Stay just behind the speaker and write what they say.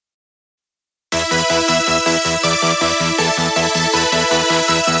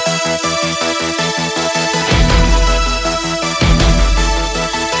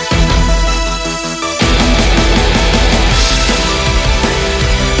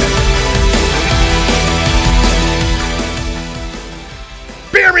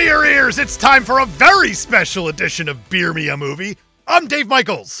it's time for a very special edition of Beer Me a Movie. I'm Dave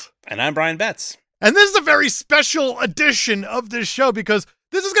Michaels. And I'm Brian Betts. And this is a very special edition of this show because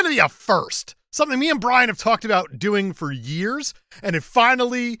this is going to be a first. Something me and Brian have talked about doing for years, and it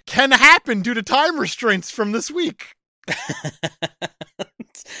finally can happen due to time restraints from this week.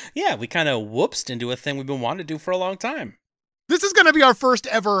 Yeah, we kind of whoopsed into a thing we've been wanting to do for a long time. This is going to be our first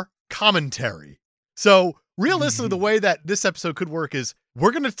ever commentary. So realistically, the way that this episode could work is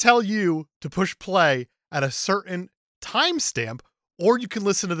we're going to tell you to push play at a certain timestamp, or you can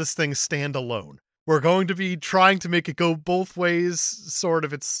listen to this thing stand alone. We're going to be trying to make it go both ways, sort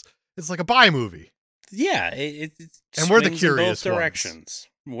of. It's like a bi movie. Yeah, it and we're the swings curious in both directions.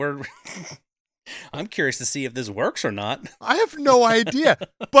 I'm curious to see if this works or not. I have no idea.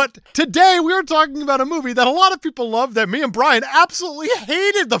 But today we are talking about a movie that a lot of people love that me and Brian absolutely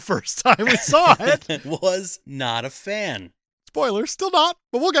hated the first time we saw it. Was not a fan. Spoilers, still not,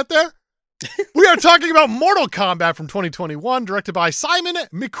 but we'll get there. We are talking about Mortal Kombat from 2021, directed by Simon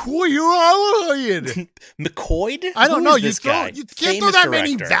McQuoid. McQuoid? I don't know. You guy? You can't throw that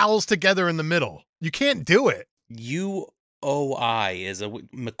many vowels together in the middle. You can't do it. UOI is a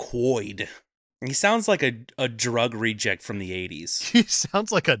McQuoid. He sounds like a drug reject from the 80s. He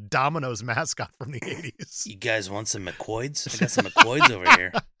sounds like a Domino's mascot from the 80s. You guys want some McQuoids? I got some McQuoids over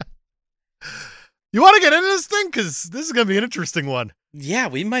here. You want to get into this thing? Because this is going to be an interesting one. Yeah,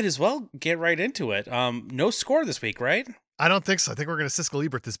 we might as well get right into it. No score this week, right? I don't think so. I think we're going to Siskel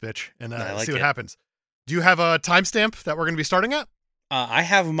Ebert this bitch and see what it. happens. Do you have a timestamp that we're going to be starting at? I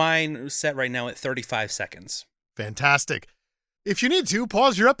have mine set right now at 35 seconds. Fantastic. If you need to,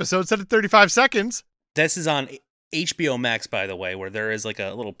 pause your episode, set it 35 seconds. This is on HBOmax, by the way, where there is like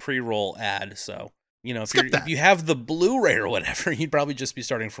a little pre-roll ad. So, you know, if you have the Blu-ray or whatever, you'd probably just be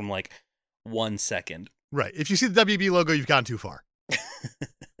starting from like 1 second. Right. If you see the WB logo, you've gone too far.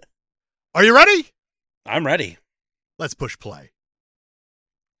 Are you ready? I'm ready. Let's push play.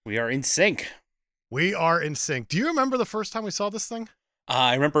 We are in sync. We are in sync. Do you remember the first time we saw this thing?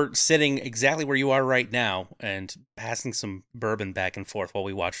 I remember sitting exactly where you are right now and passing some bourbon back and forth while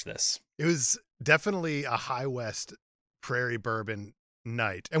we watched this. It was definitely a High West prairie bourbon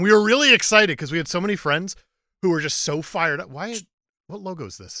night. And we were really excited because we had so many friends who were just so fired up. What logo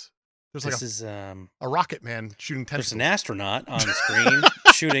is this? There's like a rocket man shooting tentacles. There's an astronaut on the screen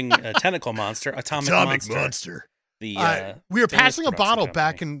shooting a tentacle monster, atomic monster. We were passing a bottle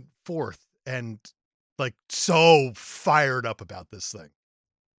back and forth and like so fired up about this thing.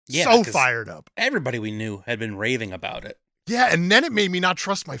 Yeah, so fired up. Everybody we knew had been raving about it. Yeah, and then it made me not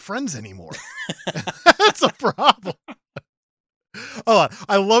trust my friends anymore. That's a problem. Oh,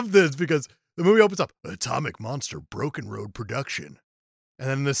 I love this because the movie opens up, Atomic Monster Broken Road Production. And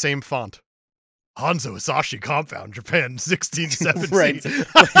then in the same font, Hanzo Hisashi Compound, Japan, 1617. Right.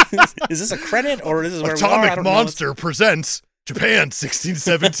 Is this a credit or is this where Atomic we are? Monster presents Japan,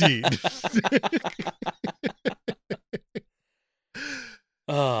 1617.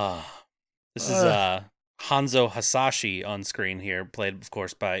 This is Hanzo Hisashi on screen here, played, of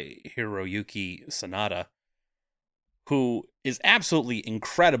course, by Hiroyuki Sanada, who is absolutely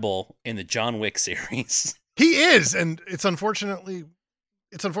incredible in the John Wick series. He is, and it's unfortunate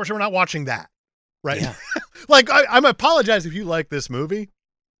we're not watching that, right? Yeah. Like, I'm apologize if you like this movie.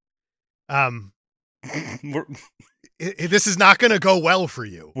 This is not going to go well for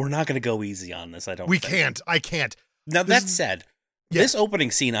you. We're not going to go easy on this, I don't think. I can't. Now, that said, this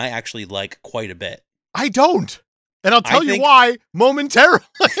opening scene I actually like quite a bit. I don't. And I'll tell you why momentarily.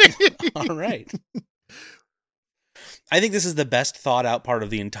 All right. I think this is the best thought out part of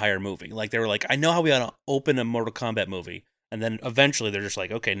the entire movie. Like, they were like, I know how we ought to open a Mortal Kombat movie. And then eventually they're just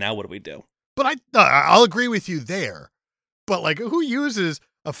like, okay, now what do we do? But I'll agree with you there. But like, who uses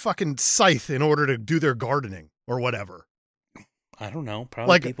a fucking scythe in order to do their gardening or whatever? I don't know. Probably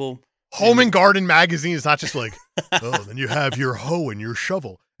like people. Home and Garden magazine is not just like, oh, then you have your hoe and your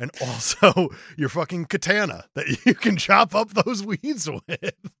shovel and also your fucking katana that you can chop up those weeds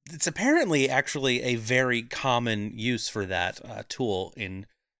with. It's apparently actually a very common use for that tool in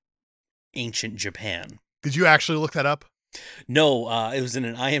ancient Japan. Did you actually look that up? No, it was in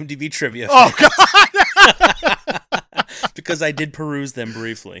an IMDb trivia. Oh, God. Because I did peruse them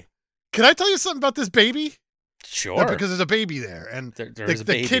briefly. Can I tell you something about this baby? Sure. Because there's a baby there. And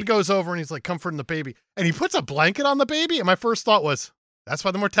the kid goes over and he's like comforting the baby. And he puts a blanket on the baby. And my first thought was, that's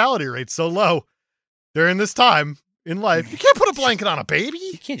why the mortality rate's so low during this time in life. You can't put a blanket on a baby.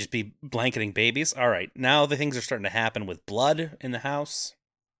 You can't just be blanketing babies. All right. Now the things are starting to happen with blood in the house.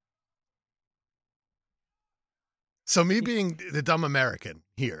 So me being the dumb American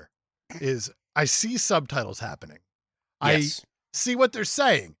here is I see subtitles happening. Yes. I see what they're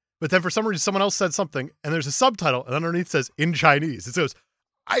saying. but then for some reason someone else said something, and there's a subtitle, and underneath says in Chinese. It says,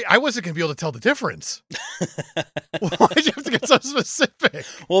 I wasn't going to be able to tell the difference. Why'd you have to get so specific?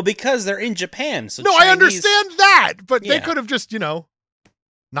 Well, because they're in Japan. So no, Chinese... I understand that, but they could have just,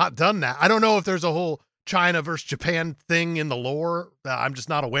 not done that. I don't know if there's a whole China versus Japan thing in the lore that I'm just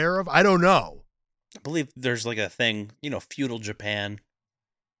not aware of. I don't know. I believe there's like a thing, feudal Japan,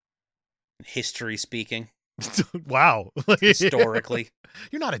 history speaking. Wow. Historically.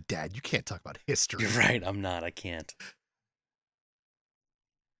 You're not a dad. You can't talk about history. You're right. I'm not. I can't.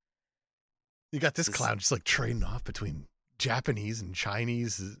 You got this clown just like trading off between Japanese and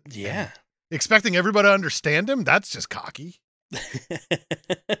Chinese. Yeah. Expecting everybody to understand him? That's just cocky.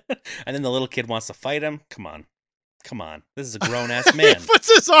 And then the little kid wants to fight him. Come on. This is a grown-ass man. He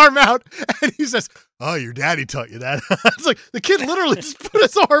puts his arm out and he says, "Oh, your daddy taught you that." It's like the kid literally just put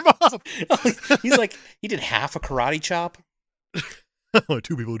his arm up. He's like, he did half a karate chop. Only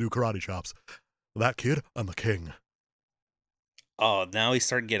two people who do karate chops. That kid, I'm the king. Oh, now he's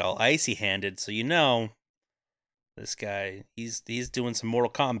starting to get all icy-handed, so this guy, he's doing some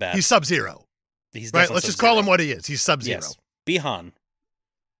Mortal Kombat. He's Sub-Zero. He's right, let's just call him what he is. He's Sub-Zero. Yes, Bihan.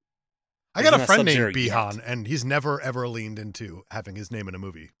 I got a friend named Bihan, and he's never, ever leaned into having his name in a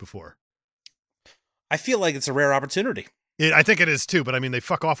movie before. I feel like it's a rare opportunity. I think it is, too, but I mean, they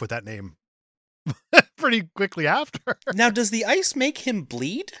fuck off with that name pretty quickly after. Now, does the ice make him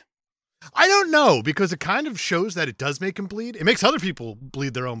bleed? I don't know, because it kind of shows that it does make him bleed. It makes other people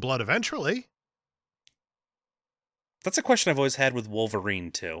bleed their own blood eventually. That's a question I've always had with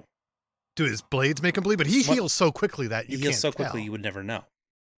Wolverine, too. Do his blades make him bleed? But he heals so quickly that you can't heals so tell. quickly you would never know.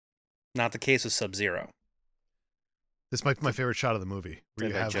 Not the case with Sub-Zero. This might be my favorite shot of the movie, where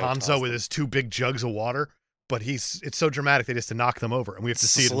you have Joe Hanzo with his two big jugs of water, but it's so dramatic they just to knock them over, and we have to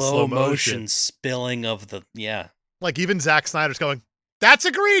see it in slow motion. Spilling of the, Like even Zack Snyder's going, "That's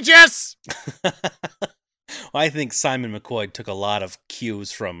egregious!" Well, I think Simon McCoy took a lot of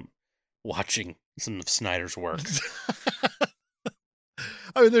cues from watching some of Snyder's work.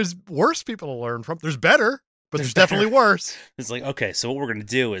 I mean, there's worse people to learn from. There's better, but there's definitely worse. It's like, okay, so what we're going to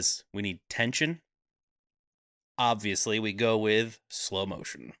do is we need tension. Obviously, we go with slow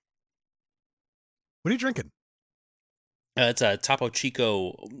motion. What are you drinking? It's a Topo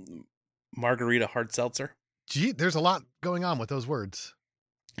Chico margarita hard seltzer. Gee, there's a lot going on with those words.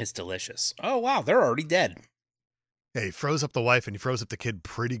 It's delicious. Oh, wow, they're already dead. Yeah, he froze up the wife and he froze up the kid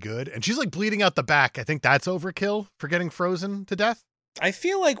pretty good. And she's like bleeding out the back. I think that's overkill for getting frozen to death. I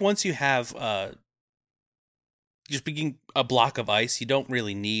feel like once you have just being a block of ice, you don't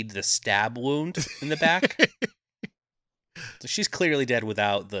really need the stab wound in the back. So she's clearly dead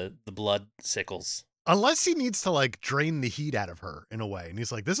without the blood sickles. Unless he needs to like drain the heat out of her in a way. And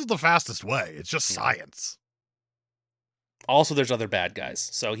he's like, this is the fastest way. It's just science. Also, there's other bad guys.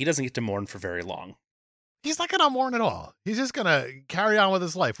 So he doesn't get to mourn for very long. He's not going to mourn at all. He's just going to carry on with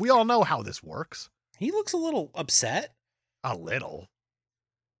his life. We all know how this works. He looks a little upset. A little.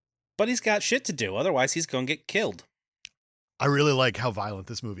 But he's got shit to do. Otherwise, he's going to get killed. I really like how violent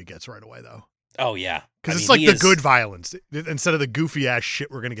this movie gets right away, though. Oh, yeah. Because it's like the good violence instead of the goofy ass shit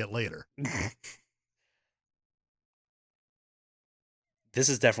we're going to get later. This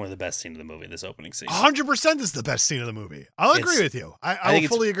is definitely the best scene of the movie, this opening scene. 100% is the best scene of the movie. I'll agree with you. I will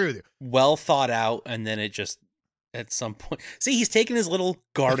fully agree with you. Well thought out, and then it just, at some point... See, he's taking his little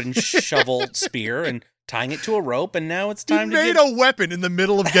garden shovel spear and tying it to a rope, and now it's time to get... He made a weapon in the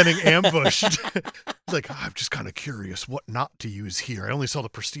middle of getting ambushed. He's like, I'm just kind of curious what not to use here. I only saw the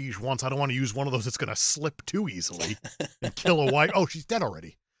Prestige once. I don't want to use one of those that's going to slip too easily and kill a wife. Oh, she's dead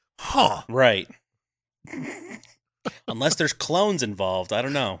already. Huh. Right. Unless there's clones involved. I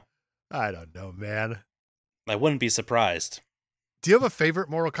don't know. I don't know, man. I wouldn't be surprised. Do you have a favorite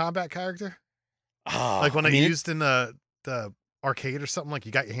Mortal Kombat character? Oh, like when used in the arcade or something, like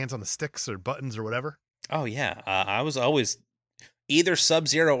you got your hands on the sticks or buttons or whatever? Oh, yeah. I was always either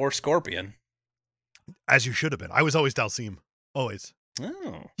Sub-Zero or Scorpion. As you should have been. I was always Dalsim. Always.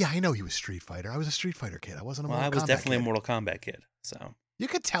 Oh. Yeah, I know he was Street Fighter. I was a Street Fighter kid. I wasn't a Mortal Kombat kid. I was definitely a Mortal Kombat kid, so... You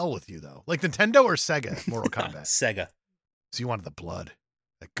could tell with you, though. Like Nintendo or Sega, Mortal Kombat? Sega. So you wanted the blood.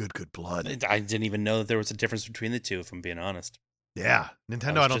 That good blood. I didn't even know that there was a difference between the two, if I'm being honest. Yeah.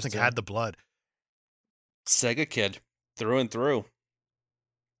 Nintendo, I don't think had the blood. Sega kid. Through and through.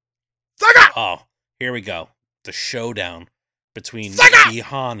 Sega! Oh, here we go. The showdown between Sega!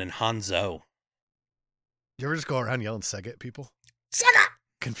 Bihan and Hanzo. You ever just go around yelling Sega at people? Sega!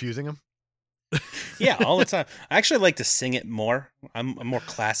 Confusing them? Yeah, all the time. I actually like to sing it more. I'm more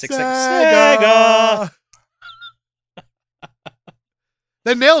classic. Sega!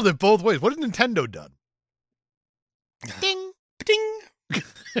 They nailed it both ways. What has Nintendo done? Ding! Ding!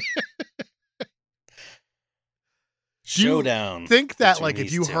 Showdown. Think that between if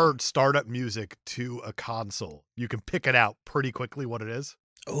these you two. heard startup music to a console, you can pick it out pretty quickly what it is?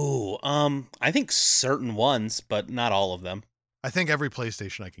 Oh, I think certain ones, but not all of them. I think every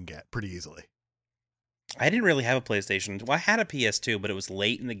PlayStation I can get pretty easily. I didn't really have a PlayStation. Well, I had a PS2, but it was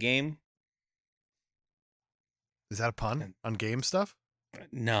late in the game. Is that a pun on game stuff?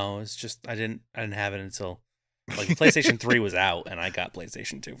 No, it's just I didn't have it until PlayStation 3 was out, and I got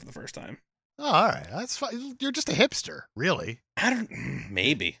PlayStation 2 for the first time. Oh, all right. That's fine. You're just a hipster, really. I don't.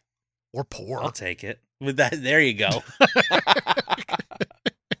 Maybe. Or poor. I'll take it. With that, there you go.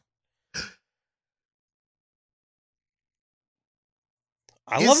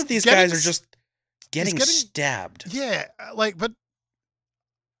 I love that these guys are just getting stabbed. Yeah, but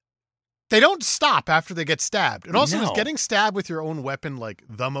they don't stop after they get stabbed. And also, is getting stabbed with your own weapon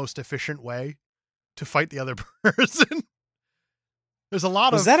the most efficient way to fight the other person? There's a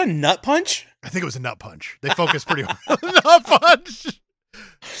lot Was that a nut punch? I think it was a nut punch. They focus pretty hard on the nut punch.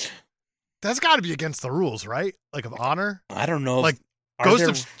 That's got to be against the rules, right? Of honor? I don't know. Ghost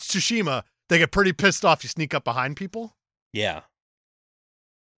of Tsushima, they get pretty pissed off you sneak up behind people. Yeah.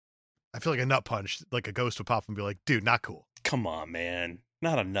 I feel like a nut punch, a ghost would pop and be like, dude, not cool. Come on, man.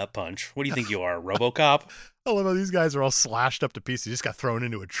 Not a nut punch. What do you think you are, RoboCop? I love how these guys are all slashed up to pieces. He just got thrown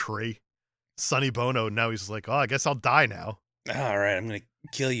into a tree. Sonny Bono, now he's like, oh, I guess I'll die now. All right, I'm going to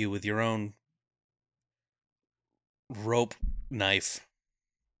kill you with your own rope knife.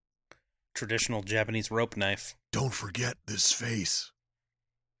 Traditional Japanese rope knife. Don't forget this face.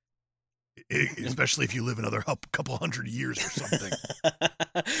 Especially if you live another couple hundred years or something.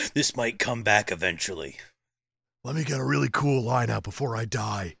 This might come back eventually. Let me get a really cool line out before I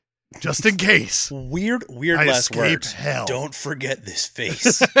die. Just in case. Weird I last escaped words. hell. Don't forget this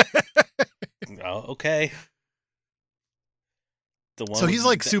face. Oh, okay. The one so he's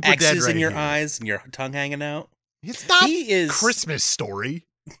with super X's dead right in your here. eyes and your tongue hanging out. It's not He is Christmas Story.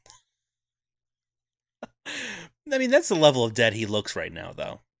 I mean, that's the level of dead he looks right now,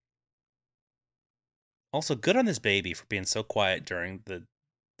 though. Also, good on this baby for being so quiet during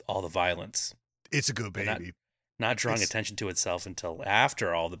all the violence. It's a good baby. Not drawing attention to itself until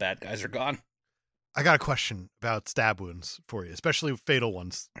after all the bad guys are gone. I got a question about stab wounds for you, especially fatal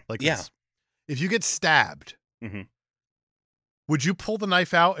ones like this. If you get stabbed, would you pull the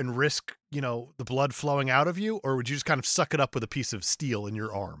knife out and risk, the blood flowing out of you, or would you just kind of suck it up with a piece of steel in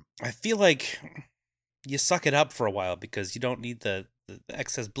your arm? I feel like you suck it up for a while because you don't need the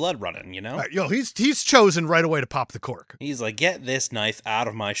excess blood running, you know? Right, he's chosen right away to pop the cork. He's like, get this knife out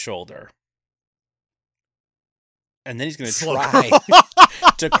of my shoulder. And then he's going to try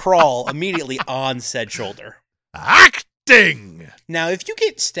to crawl immediately on said shoulder. Acting! Now, if you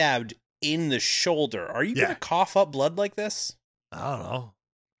get stabbed in the shoulder, are you going to cough up blood like this? I don't know.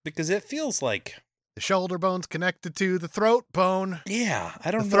 Because it feels like the shoulder bone's connected to the throat bone. Yeah, I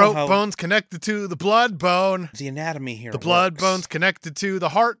don't know the throat how bone's connected to the blood bone. The anatomy here The blood works. bone's connected to the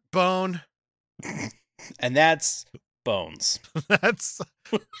heart bone. And that's bones. That's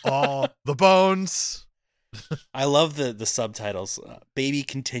all the bones. I love the subtitles. Baby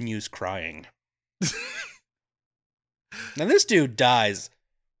continues crying. Now this dude dies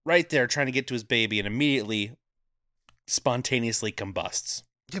right there trying to get to his baby and immediately spontaneously combusts.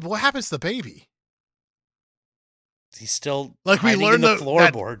 Yeah, but what happens to the baby? He's still we learned the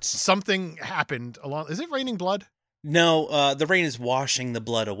floorboards. Something happened along. Is it raining blood? No, the rain is washing the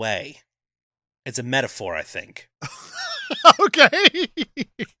blood away. It's a metaphor, I think. Okay.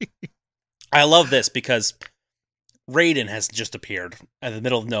 I love this because Raiden has just appeared in the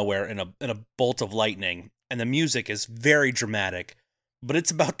middle of nowhere in a bolt of lightning, and the music is very dramatic, but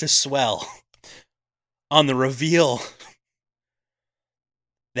it's about to swell on the reveal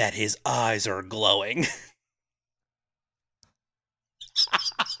that his eyes are glowing.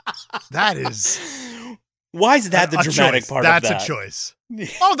 That is... Why is that the dramatic part of that? That's a choice.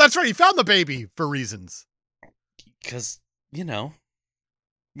 Oh, that's right. He found the baby for reasons. Because,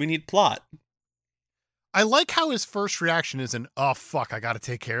 we need plot. I like how his first reaction isn't, oh, fuck, I got to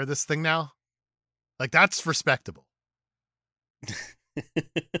take care of this thing now. That's respectable.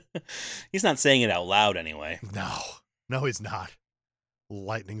 He's not saying it out loud anyway. No, he's not.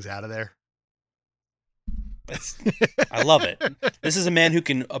 Lightning's out of there. I love it. This is a man who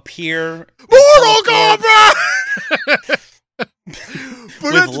can appear Mortal Kombat!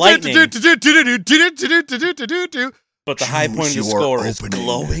 with lightning. But the high point of the score is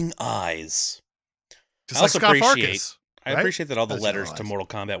glowing eyes. Just like Scott Farkas. I appreciate that all the letters to Mortal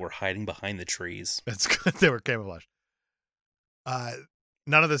Kombat were hiding behind the trees. That's good. They were camouflaged.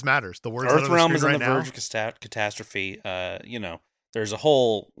 None of this matters. The words Earthrealm is on right the now, verge of catastrophe. There's a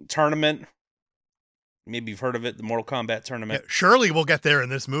whole tournament. Maybe you've heard of it, the Mortal Kombat tournament. Yeah, surely we'll get there in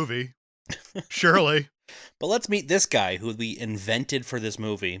this movie. Surely. But let's meet this guy who we invented for this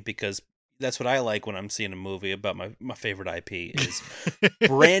movie, because that's what I like when I'm seeing a movie about my favorite IP is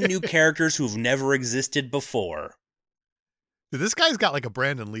brand new characters who've never existed before. Dude, this guy's got like a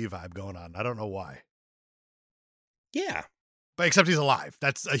Brandon Lee vibe going on. I don't know why. Yeah. But except he's alive.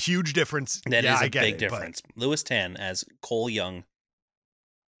 That's a huge difference. That is a big it, difference. Lewis Tan as Cole Young.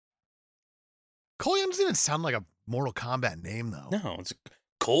 Cole Young doesn't even sound like a Mortal Kombat name, though. No, it's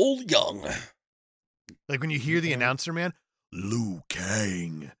Cole Young. Like when you hear the announcer, man, Liu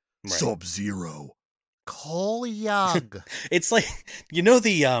Kang, Right. Sub-Zero, Cole Young. It's like, you know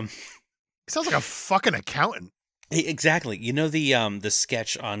the He sounds like a fucking accountant. exactly. You know the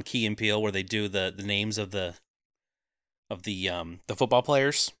sketch on Key and Peele where they do the names of the football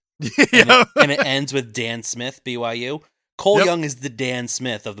players? Yeah. And it ends with Dan Smith, BYU. Cole Yep. Young is the Dan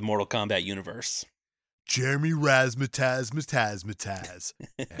Smith of the Mortal Kombat universe. Jeremy Razmataz,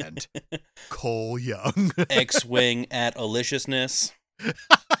 and Cole Young. X-Wing at Aliciousness.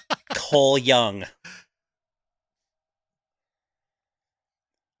 Cole Young.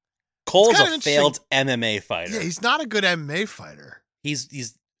 Cole's kinda a failed MMA fighter. Yeah, he's not a good MMA fighter. He's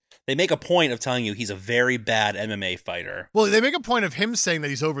they make a point of telling you he's a very bad MMA fighter. Well, they make a point of him saying that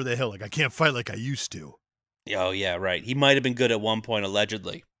he's over the hill. Like, I can't fight like I used to. Oh, yeah, right. He might have been good at one point,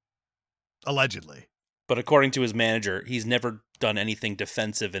 allegedly. Allegedly. But according to his manager, he's never done anything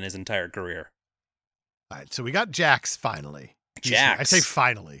defensive in his entire career. All right, so we got Jax finally. Jax. I say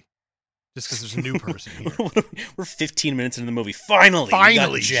finally, just because there's a new person here. We're 15 minutes into the movie. Finally, we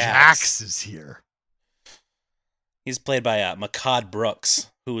Finally, got Jax is here. He's played by Makad Brooks,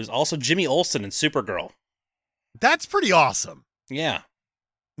 who is also Jimmy Olsen in Supergirl. That's pretty awesome. Yeah,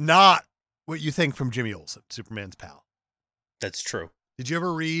 Not what you think from Jimmy Olsen, Superman's pal. that's true. Did you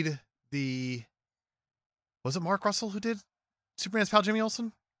ever read was it Mark Russell who did Superman's pal Jimmy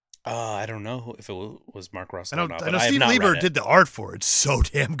Olsen? I don't know if it was Mark Russell I or know, not. I But know I have Steve not Lieber read it. did the art for it. It's so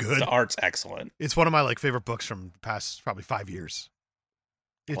damn good. The art's excellent. It's one of my favorite books from the past probably 5 years.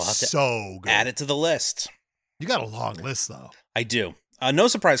 It's We'll have to so good. Add it to the list. You got a long list though. I do. No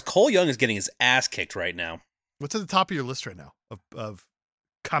surprise, Cole Young is getting his ass kicked right now. What's at the top of your list right now of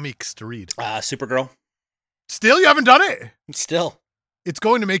comics to read? Supergirl. Still, you haven't done it. Still. It's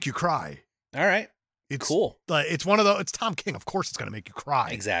going to make you cry. All right. It's Cool. It's one of those. It's Tom King. Of course, it's going to make you cry.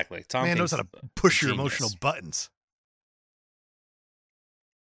 Exactly. Tom Man knows King's how to push your genius. emotional buttons.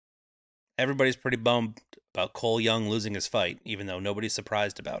 Everybody's pretty bummed about Cole Young losing his fight, even though nobody's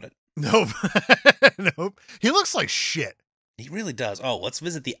surprised about it. Nope. Nope. He looks like shit. He really does. Oh, let's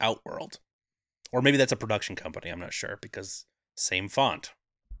visit the Outworld. Or maybe that's a production company. I'm not sure, because same font.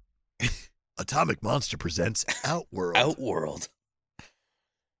 Atomic Monster presents Outworld. Outworld.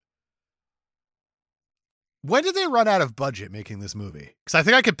 When did they run out of budget making this movie? Because I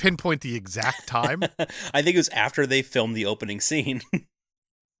think I could pinpoint the exact time. I think it was after they filmed the opening scene.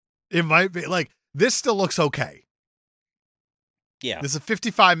 It might be this still looks okay. Yeah. This is a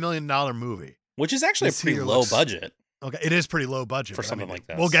 $55 million movie. Which is actually This a pretty here low looks- budget. Okay, it is pretty low budget For but something like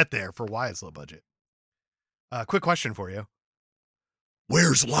this. We'll get there for why it's low budget. Quick question for you: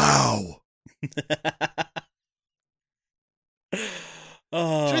 where's Lau? It's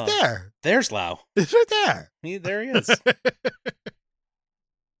right there. There's Lau. It's right there. There he is.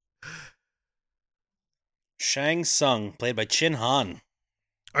 Shang Tsung, played by Chin Han.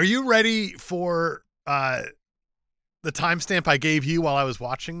 Are you ready for the timestamp I gave you while I was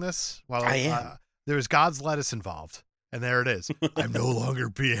watching this? I am. There was God's lettuce involved, and there it is. I'm no longer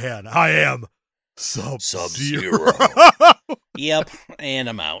Behan. I am Sub-Zero. Yep, and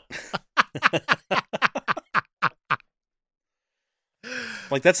I'm out.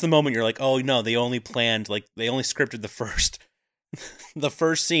 That's the moment you're like, oh no, they only scripted the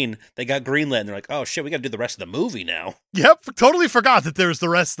first scene. They got greenlit and they're like, oh shit, we gotta do the rest of the movie now. Yep, totally forgot that there's the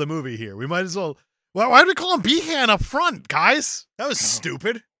rest of the movie here. We might as well. Why did we call him Behan up front, guys? That was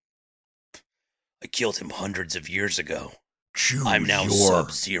stupid. I killed him hundreds of years ago. Choose I'm now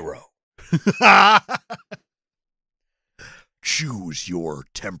Sub-Zero. Choose your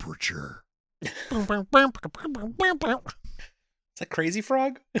temperature. Is that Crazy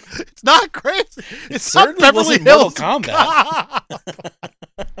Frog? It's not crazy. It's certainly not Beverly wasn't Hills Mortal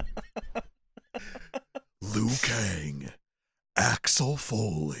Liu Kang, Axel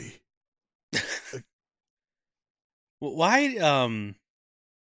Foley. Why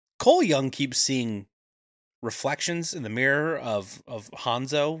Cole Young keeps seeing reflections in the mirror of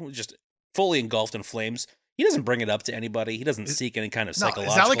Hanzo, just fully engulfed in flames. He doesn't bring it up to anybody. He doesn't seek any kind of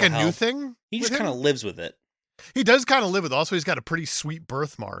psychological Is that like a help. new thing? He just with kind of him? lives with it. He does kind of live with. Also, he's got a pretty sweet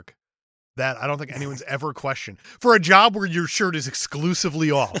birthmark that I don't think anyone's ever questioned for a job where your shirt is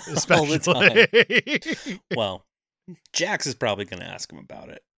exclusively off, especially. All the time. Well, Jax is probably going to ask him about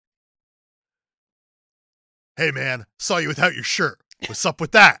it. Hey, man, saw you without your shirt. What's up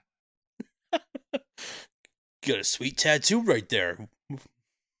with that? Got a sweet tattoo right there.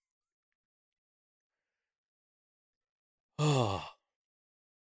 Oh.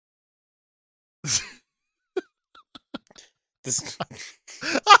 This...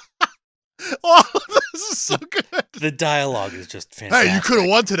 Oh, this is so good. The dialogue is just fantastic. Hey, you could have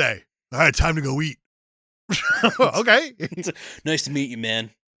won today. All right, time to go eat. Okay. Nice to meet you,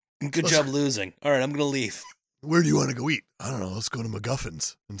 man. Good job losing. All right, I'm going to leave. Where do you want to go eat? I don't know. Let's go to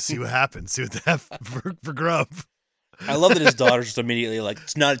McGuffin's and see what happens. See what they have for grub. I love that his daughter's just immediately like,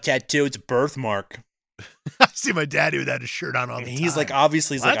 it's not a tattoo, it's a birthmark. I see my daddy without his shirt on all the time. He's like,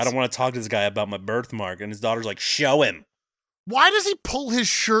 obviously, he's like, I don't want to talk to this guy about my birthmark. And his daughter's like, show him. Why does he pull his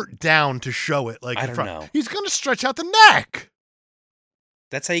shirt down to show it? Like, I don't know. He's going to stretch out the neck.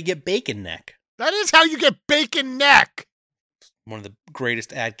 That's how you get bacon neck. That is how you get bacon neck. One of the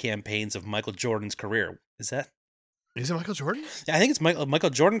greatest ad campaigns of Michael Jordan's career. Is it Michael Jordan? I think it's Michael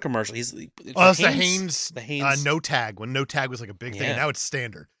Jordan commercial. It's the Hanes. The Hanes. No tag. When no tag was like a big thing. And now it's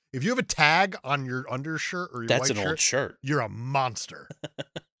standard. If you have a tag on your undershirt or your That's white an old shirt. You're a monster.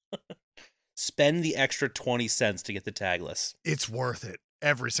 Spend the extra 20 cents to get the tagless. It's worth it.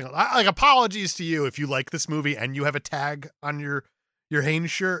 Every single. Like, apologies to you if you like this movie and you have a tag on your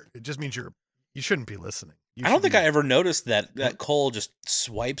Hanes shirt. It just means you shouldn't be listening. I don't think I ever noticed that Cole just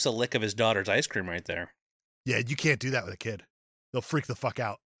swipes a lick of his daughter's ice cream right there. Yeah, you can't do that with a kid. They'll freak the fuck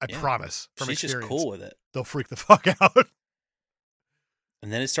out. I promise. From She's experience. just cool with it. They'll freak the fuck out.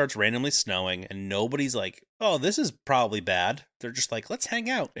 And then it starts randomly snowing, and nobody's like, oh, this is probably bad. They're just like, let's hang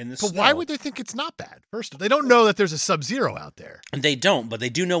out in the snow. But why would they think it's not bad? First, they don't know that there's a Sub-Zero out there. And they don't, but they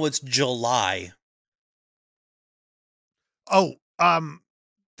do know it's July. Oh,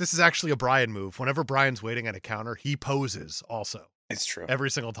 this is actually a Brian move. Whenever Brian's waiting at a counter, he poses also. It's true.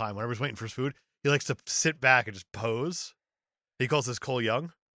 Every single time. Whenever he's waiting for his food, he likes to sit back and just pose. He calls this Cole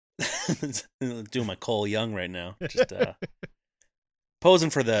Young. Doing my Cole Young right now. Just posing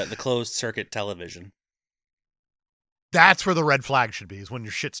for the closed circuit television. That's where the red flag should be, is when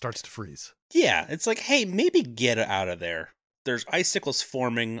your shit starts to freeze. Yeah, it's like, hey, maybe get out of there. There's icicles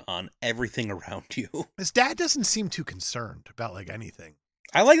forming on everything around you. His dad doesn't seem too concerned about, like, anything.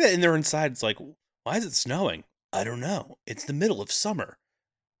 I like that in their inside, it's like, why is it snowing? I don't know. It's the middle of summer.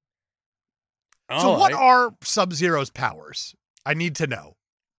 So what are Sub-Zero's powers? I need to know.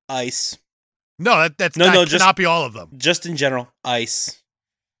 Ice. No, that cannot be all of them. Just in general, ice.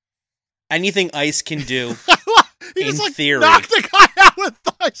 Anything ice can do, he in just, theory. Knock the guy out with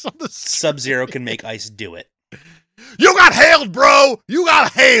ice on the street. Sub-Zero can make ice do it. You got hailed, bro! You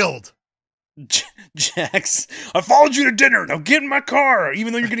got hailed! Jax, I followed you to dinner. Now get in my car,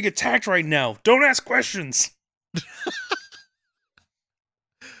 even though you're going to get attacked right now. Don't ask questions.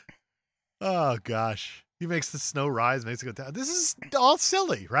 Oh, gosh. He makes the snow rise, makes it go down. This is all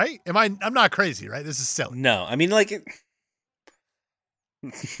silly, right? I'm not crazy, right? This is silly. No, I mean, like,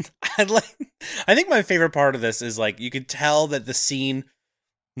 I think my favorite part of this is, like, you could tell that the scene,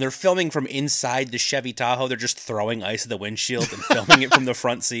 they're filming from inside the Chevy Tahoe. They're just throwing ice at the windshield and filming it from the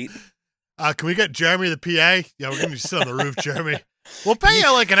front seat. Can we get Jeremy the PA? Yeah, we're going to sit on the roof, Jeremy. We'll pay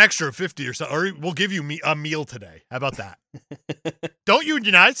you like an extra 50 or something, or we'll give you a meal today. How about that? Don't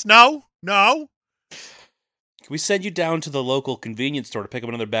unionize. No. Can we send you down to the local convenience store to pick up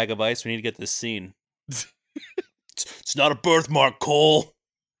another bag of ice? We need to get this scene. It's not a birthmark, Cole.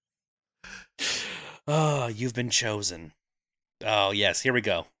 Oh, you've been chosen. Oh, yes, here we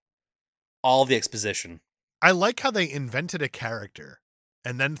go. All the exposition. I like how they invented a character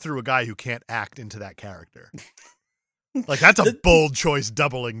and then threw a guy who can't act into that character. Like, that's a bold choice,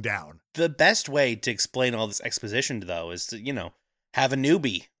 doubling down. The best way to explain all this exposition, though, is to, have a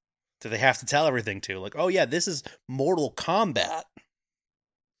newbie that they have to tell everything to. Like, oh, yeah, this is Mortal Kombat.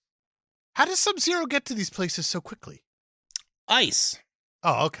 How does Sub-Zero get to these places so quickly? Ice.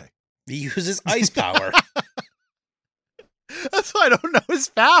 Oh, okay. He uses ice power. That's why I don't know his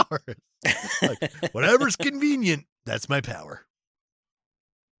powers. Like, whatever's convenient, that's my power.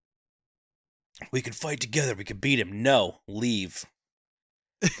 We can fight together. We can beat him. No, leave.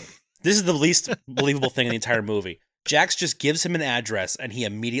 This is the least believable thing in the entire movie. Jax just gives him an address, and he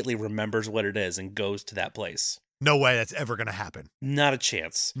immediately remembers what it is and goes to that place. No way that's ever going to happen. Not a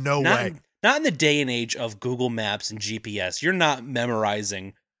chance. No way. Not in the day and age of Google Maps and GPS. You're not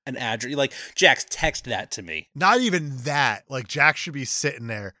memorizing an address. Like, Jax, text that to me. Not even that. Like, Jax should be sitting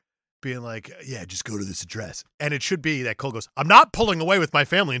there being like, yeah, just go to this address. And it should be that Cole goes, I'm not pulling away with my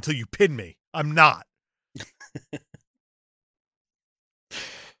family until you pin me. I'm not.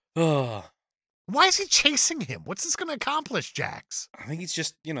 Oh, Why is he chasing him? What's this going to accomplish, Jax? I think he's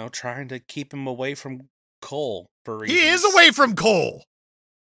just, trying to keep him away from Cole for reasons. He is away from Cole.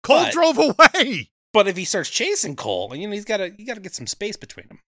 Cole drove away. But if he starts chasing Cole, you got to get some space between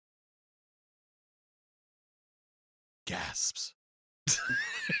them. Gasps.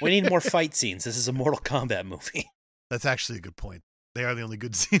 We need more fight scenes. This is a Mortal Kombat movie. That's actually a good point. They are the only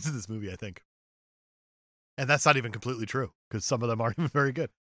good scenes in this movie, I think. And that's not even completely true, because some of them aren't even very good.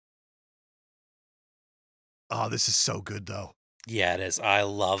 Oh, this is so good, though. Yeah, it is. I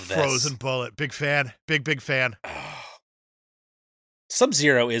love this. Frozen Bullet. Big fan. Big fan.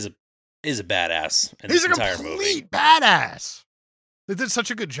 Sub-Zero is a badass in this entire movie. He's a complete badass. They did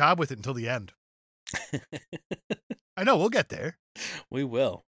such a good job with it until the end. I know, we'll get there. We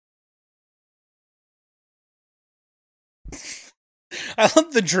will. I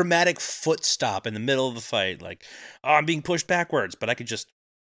love the dramatic foot stop in the middle of the fight. Like, I'm being pushed backwards, but I could just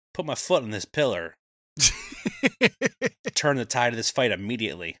put my foot on this pillar. Turn the tide of this fight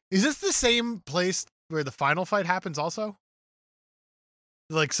immediately. Is this the same place where the final fight happens also?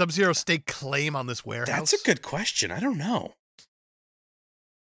 Like Sub-Zero stake claim on this warehouse? That's a good question. I don't know.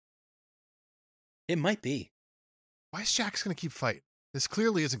 It might be. Why is Jax going to keep fighting? This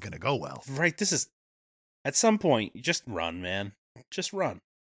clearly isn't going to go well. Right, this is... At some point, you just run, man. Just run.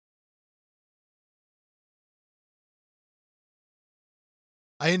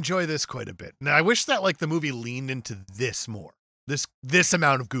 I enjoy this quite a bit. Now, I wish that the movie leaned into this more. This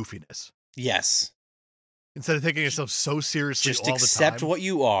amount of goofiness. Yes. Instead of taking itself so seriously just all the time. Just accept what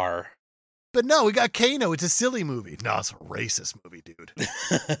you are. But no, we got Kano. It's a silly movie. No, it's a racist movie, dude.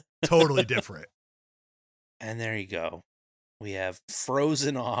 Totally different. And there you go. We have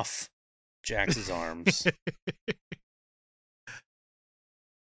frozen off Jax's arms.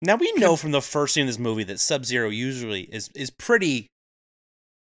 Now, we know from the first scene of this movie that Sub-Zero usually is pretty...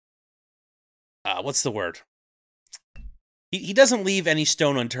 what's the word? He doesn't leave any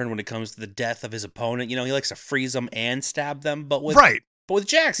stone unturned when it comes to the death of his opponent. He likes to freeze them and stab them. But with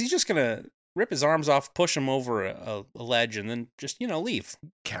Jax, he's just going to rip his arms off, push him over a ledge, and then just, leave.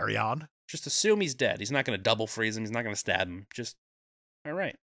 Carry on. Just assume he's dead. He's not going to double freeze him. He's not going to stab him. Just, all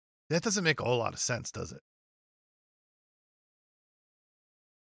right. That doesn't make a whole lot of sense, does it?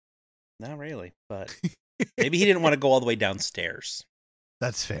 Not really, but maybe he didn't want to go all the way downstairs.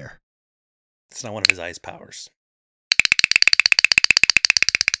 That's fair. It's not one of his ice powers.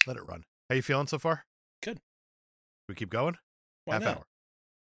 Let it run. How you feeling so far? Good. We keep going? Why Half not? hour.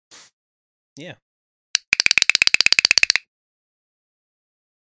 Yeah.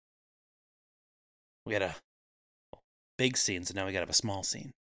 We had a big scene, so now we got to have a small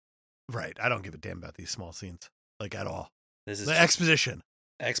scene. Right. I don't give a damn about these small scenes. At all. This is the exposition.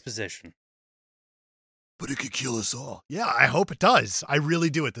 Exposition. But it could kill us all. Yeah, I hope it does. I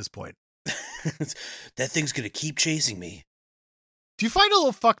really do at this point. That thing's going to keep chasing me. Do you find it a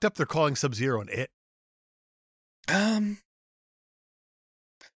little fucked up they're calling Sub-Zero an it?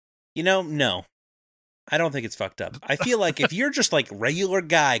 No. I don't think it's fucked up. I feel like if you're just regular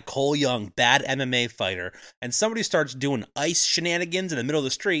guy, Cole Young, bad MMA fighter, and somebody starts doing ice shenanigans in the middle of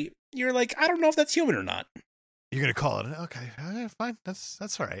the street, you're like, I don't know if that's human or not. You're going to call it, okay, fine,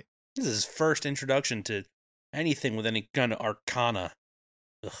 that's all right. This is his first introduction to anything with any kind of arcana.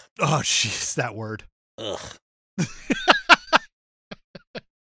 Ugh. Oh, jeez, that word. Ugh.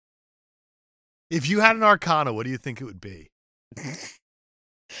 If you had an arcana, what do you think it would be?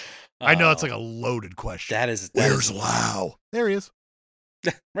 I know it's a loaded question. Where's Lau? There he is.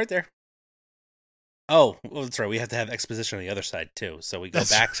 Right there. Oh, well, that's right. We have to have exposition on the other side, too. So we go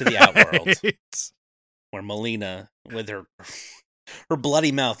back to the Outworld. Where Melina, with her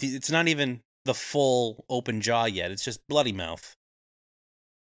bloody mouth, it's not even the full open jaw yet. It's just bloody mouth.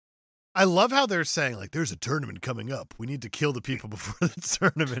 I love how they're saying, there's a tournament coming up. We need to kill the people before the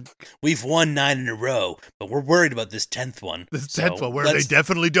tournament. We've won 9 in a row, but we're worried about this 10th one. This 10th one, where they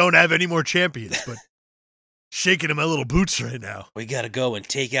definitely don't have any more champions, but shaking in my little boots right now. We gotta go and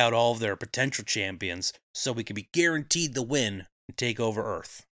take out all of their potential champions so we can be guaranteed the win and take over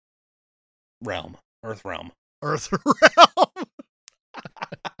Earth. Earth Realm.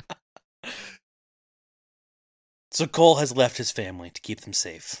 So Cole has left his family to keep them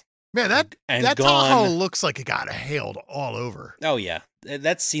safe. Man, that Tahoe looks like it got hailed all over. Oh, yeah.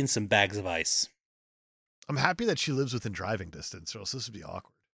 That's seen some bags of ice. I'm happy that she lives within driving distance, or else this would be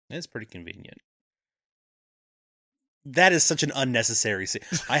awkward. It's pretty convenient. That is such an unnecessary scene.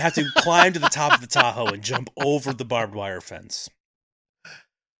 I have to climb to the top of the Tahoe and jump over the barbed wire fence.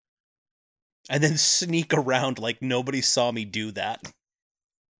 and then sneak around like nobody saw me do that.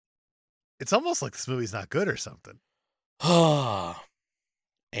 It's almost like this movie's not good or something.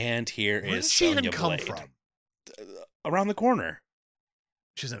 And here Where is did she even Sonya come Blade. from? Around the corner.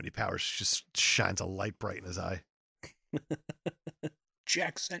 She doesn't have any powers. She just shines a light bright in his eye.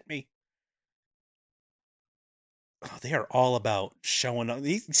 Jack sent me. Oh, they are all about showing up.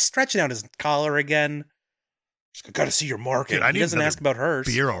 He's stretching out his collar again. I gotta see your market. Dude, I he need doesn't ask about hers.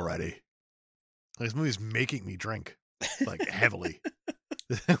 Beer already. Like, this movie's making me drink, like, heavily.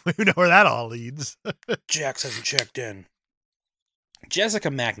 We know where that all leads. Jax hasn't checked in. Jessica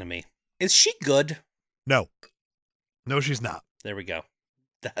McNamee. Is she good? No, she's not. There we go.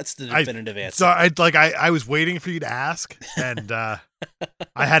 That's the definitive answer. So I was waiting for you to ask, and I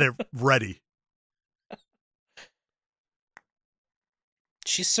had it ready.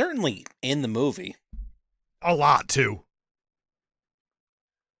 She's certainly in the movie. A lot, too.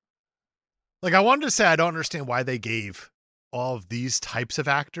 Like, I wanted to say I don't understand why they gave all of these types of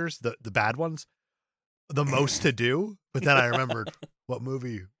actors, the bad ones, the most to do. But then I remembered what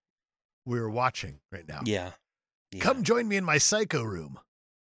movie we were watching right now. Yeah. Come join me in my psycho room.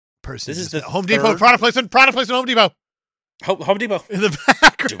 Person. This is the Home Depot product placement, Home Depot. Home Depot. In the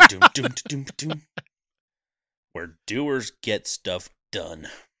background. Doom, doom, doom, doom, doom. Where doers get stuff done.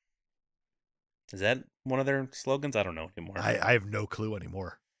 Is that one of their slogans? I don't know anymore. I have no clue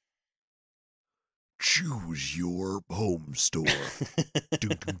anymore. Choose your home store.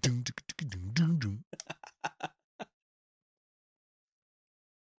 Doom, doom, doom, doom, doom, doom, doom.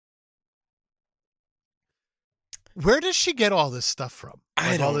 Where does she get all this stuff from? Like,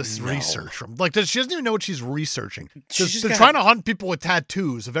 I don't all this know. research from? Like, she doesn't even know what she's researching. She's They're trying to hunt people with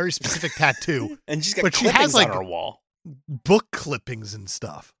tattoos, a very specific tattoo. And she's got but she clippings has, like, on her wall. Book clippings and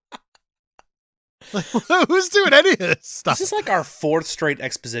stuff. Like, who's doing any of this stuff? This is like our fourth straight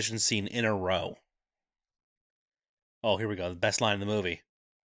exposition scene in a row. Oh, here we go. The best line in the movie.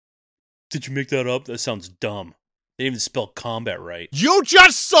 Did you make that up? That sounds dumb. They didn't even spell combat right. You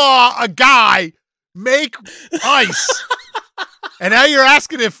just saw a guy make ice. And now you're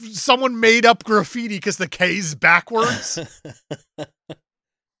asking if someone made up graffiti because the K's backwards?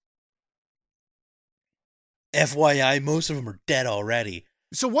 FYI, most of them are dead already.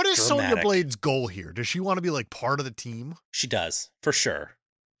 So what is Sonya Dramatic. Blade's goal here? Does she want to be like part of the team? She does, for sure.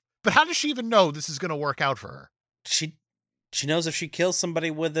 But how does she even know this is going to work out for her? She knows if she kills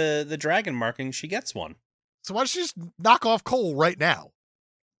somebody with the dragon marking, she gets one. So why don't she just knock off Cole right now?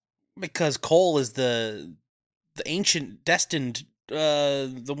 Because Cole is the ancient, destined,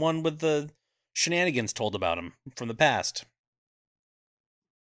 the one with the shenanigans told about him from the past.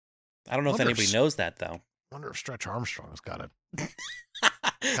 I don't know if anybody knows that, though. I wonder if Stretch Armstrong's got it.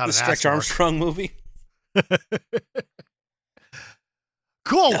 The Stretch Armstrong movie.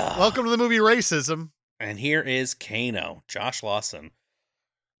 Cool. Welcome to the movie Racism. And here is Kano, Josh Lawson.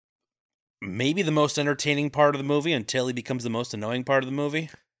 Maybe the most entertaining part of the movie until he becomes the most annoying part of the movie.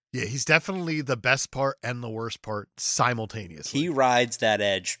 Yeah, he's definitely the best part and the worst part simultaneously. He rides that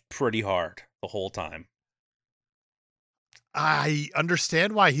edge pretty hard the whole time. I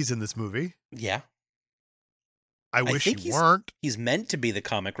understand why he's in this movie. Yeah. I wish he weren't. He's meant to be the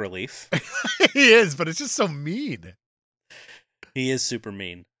comic relief. He is, but it's just so mean. He is super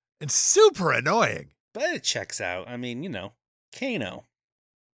mean. And super annoying. But it checks out. I mean, Kano.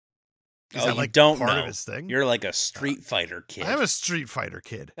 Is that you like don't part know. of his thing? You're like a Street Fighter kid. I'm a Street Fighter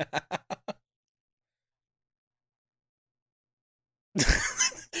kid.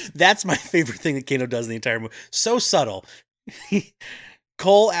 That's my favorite thing that Kano does in the entire movie. So subtle.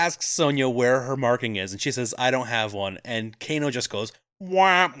 Cole asks Sonya where her marking is, and she says, I don't have one. And Kano just goes,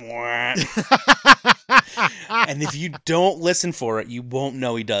 wah, wah. And if you don't listen for it, you won't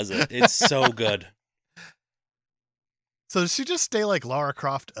know he does it. It's so good. So does she just stay like Lara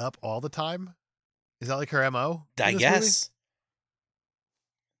Croft up all the time? Is that like her MO? I guess.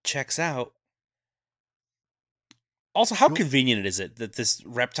 Checks out. Also, how convenient is it that this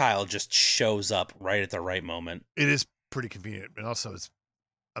reptile just shows up right at the right moment? It is pretty convenient, but also it's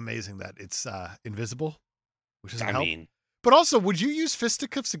amazing that it's invisible, which doesn't help. But also, would you use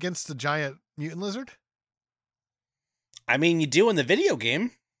fisticuffs against the giant mutant lizard? I mean, you do in the video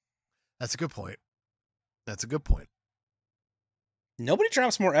game. That's a good point. Nobody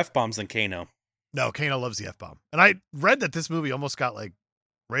drops more F-bombs than Kano. No, Kano loves the F-bomb. And I read that this movie almost got like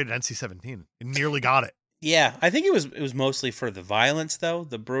rated NC-17. It nearly got it. Yeah, I think it was mostly for the violence, though.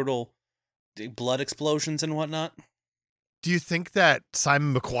 The brutal blood explosions and whatnot. Do you think that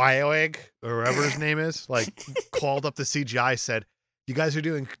Simon McQuaig, or whatever his name is, like called up the CGI, said, you guys are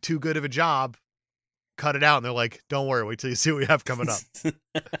doing too good of a job. cut it out, and they're like, "Don't worry, wait till you see what we have coming up.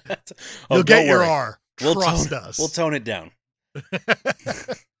 Oh, You'll get don't your worry. R. Trust us." We'll tone it down.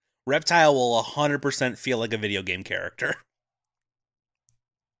 Reptile will 100% feel like a video game character.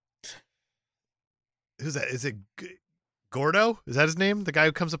 Who's that? Is it Gordo? Is that his name? The guy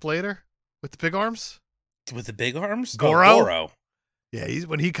who comes up later with the big arms? With the big arms? Goro? Oh, Goro. Yeah,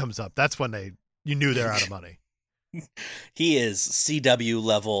 when he comes up, that's when you knew they're out of money. He is CW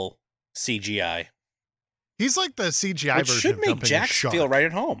level CGI. He's like the CGI Which version should of make dumping a Jax shark. feel right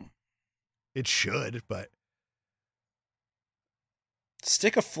at home. It should, but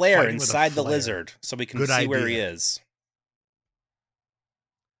stick a flare Fighting with a inside the flare. lizard so we can Good see where he idea. is.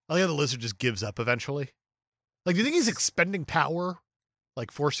 oh yeah, the lizard just gives up eventually. Like, do you think he's expending power,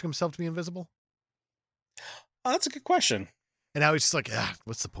 like forcing himself to be invisible? Oh, that's a good question. And now he's just like,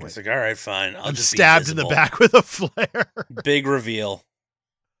 what's the He's point? like, all right, fine. I'm stabbed in the back with a flare. Big reveal.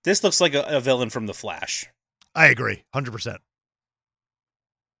 This looks like a villain from The Flash. I agree, 100%.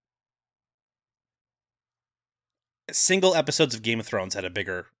 Single episodes of Game of Thrones had a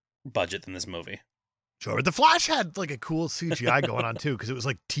bigger budget than this movie. Sure, but the Flash had like a cool CGI going on too, because it was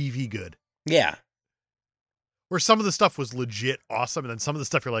like TV good. Yeah. Where some of the stuff was legit awesome, and then some of the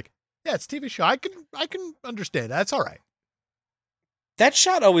stuff you're like, yeah, it's TV show. I can understand. That's all right. That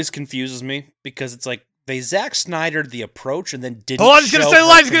shot always confuses me because it's like they Zack Snydered the approach and then didn't. Hold on, he's gonna say the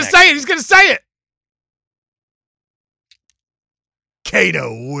line. He's gonna say it. He's gonna say it.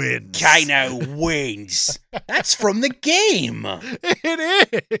 Kano wins. Kano wins. That's from the game.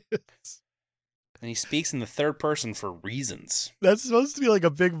 It is. And he speaks in the third person for reasons. That's supposed to be like a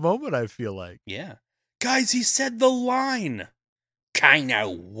big moment, I feel like. Yeah. Guys, he said the line. Kano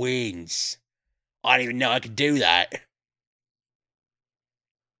wins. I didn't even know I could do that.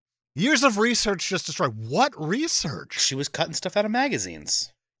 Years of research just destroyed. What research? She was cutting stuff out of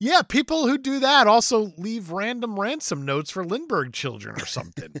magazines. Yeah, people who do that also leave random ransom notes for Lindbergh children or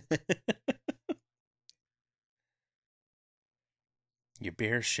something. You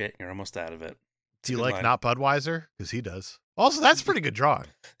beer shit, you're almost out of it. Do you Good like line. Not Budweiser? Because he does. Also, that's pretty good drawing.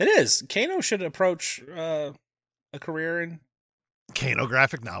 It is. Kano should approach a career in... Kano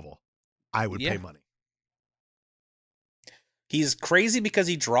graphic novel. I would Yeah. pay money. He's crazy because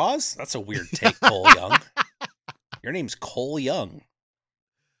he draws? That's a weird take, Cole Young. Your name's Cole Young.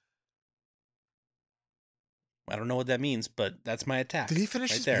 I don't know what that means, but that's my attack. Did he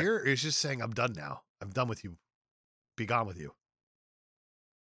finish right his there. beer? Or he's just saying, I'm done now. I'm done with you. Be gone with you.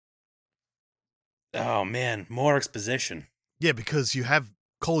 Oh, man. More exposition. Yeah, because you have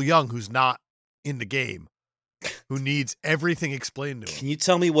Cole Young, who's not in the game, who needs everything explained to him. Can you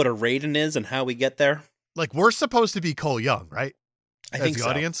tell me what a Raiden is and how we get there? Like, we're supposed to be Cole Young, right? I As think the so.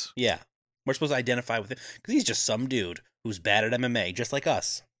 audience? Yeah. We're supposed to identify with him because he's just some dude who's bad at MMA, just like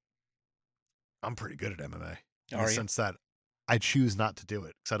us. I'm pretty good at MMA. In Are the you? sense that I choose not to do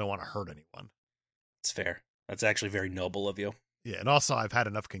it because I don't want to hurt anyone. It's fair. That's actually very noble of you. Yeah, and also I've had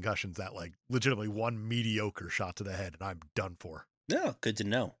enough concussions that, like, legitimately one mediocre shot to the head and I'm done for. No, good to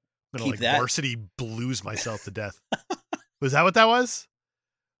know. I'm gonna, Keep like, that. varsity blues myself to death. Was that what that was?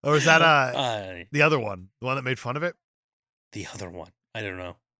 Or was that the other one? The one that made fun of it? The other one. I don't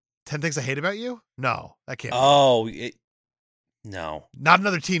know. 10 Things I Hate About You? No, that can't be. Oh, no. Not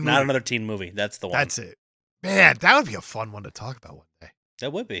another teen movie. Not another teen movie. That's the one. That's it. Man, that would be a fun one to talk about one day.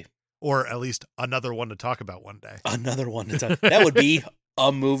 That would be. Or at least another one to talk about one day. Another one to talk. That would be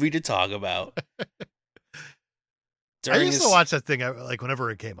a movie to talk about. I used to watch that thing like whenever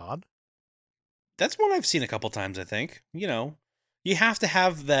it came on. That's one I've seen a couple times, I think. You know, you have to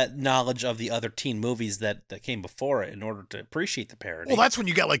have that knowledge of the other teen movies that came before it in order to appreciate the parody. Well, that's when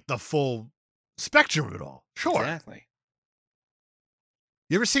you get like the full spectrum of it all. Sure. Exactly.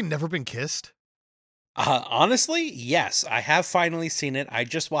 You ever seen Never Been Kissed? Honestly, yes. I have finally seen it. I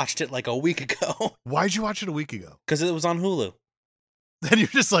just watched it like a week ago. Why'd you watch it a week ago? Because it was on Hulu. Then you're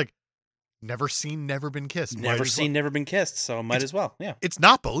just like, never seen Never Been Kissed. Never seen Never Been Kissed, so might as well. Yeah. It's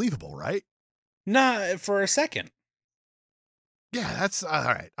not believable, right? Nah, for a second. Yeah, that's all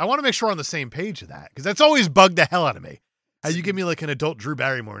right. I want to make sure we're on the same page of that because that's always bugged the hell out of me. How you give me like an adult Drew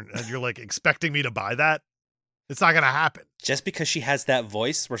Barrymore and you're like expecting me to buy that? It's not going to happen. Just because she has that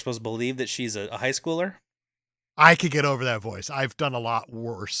voice, we're supposed to believe that she's a high schooler? I could get over that voice. I've done a lot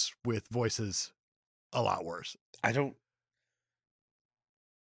worse with voices. A lot worse. I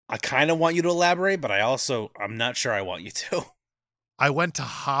kind of want you to elaborate, but I'm not sure I want you to. I went to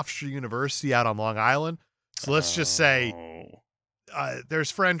Hofstra University out on Long Island. So let's just say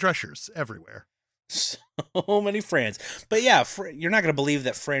there's Fran Drescher's everywhere. So many Frans. But yeah, you're not going to believe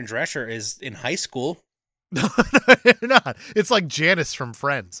that Fran Drescher is in high school. No, you're not. It's like Janice from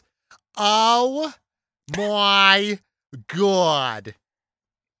Friends. Oh, My God.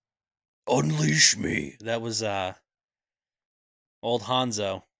 Unleash me. That was old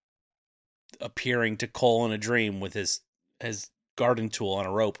Hanzo appearing to Cole in a dream with his garden tool on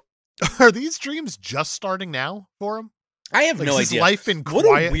a rope. Are these dreams just starting now for him? I have no Has idea. His life been what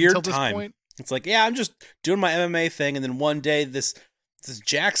quiet a weird until time. This point? It's like, yeah, I'm just doing my MMA thing, and then one day this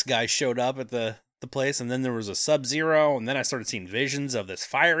Jax guy showed up at the place, and then there was a Sub-Zero, and then I started seeing visions of this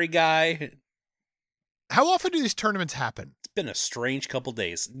fiery guy. How often do these tournaments happen? It's been a strange couple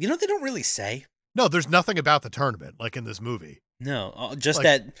days. You know, they don't really say. No, there's nothing about the tournament, like in this movie. No, just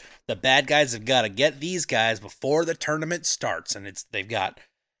that the bad guys have got to get these guys before the tournament starts, and they've got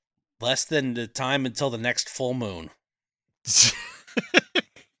less than the time until the next full moon.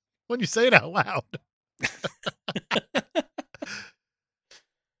 When you say it out loud.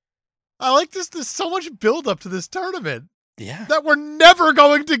 I like this. There's so much build up to this tournament. Yeah. That we're never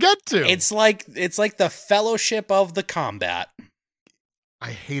going to get to. It's like the fellowship of the combat.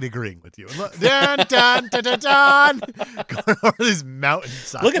 I hate agreeing with you. Dun, dun, dun, dun, dun. Going over these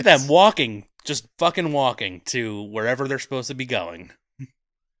mountainsides. Look at them walking, just fucking walking to wherever they're supposed to be going. You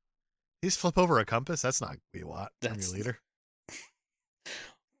just flip over a compass? That's not what you want from your leader.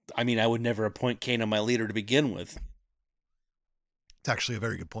 I mean, I would never appoint Kano my leader to begin with. It's actually a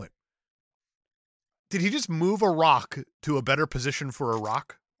very good point. Did he just move a rock to a better position for a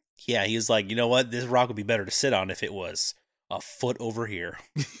rock? Yeah, he was like, you know what? This rock would be better to sit on if it was a foot over here.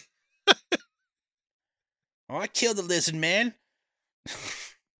 Oh, I killed the lizard man.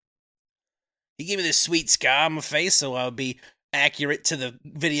 He gave me this sweet scar on my face so I would be accurate to the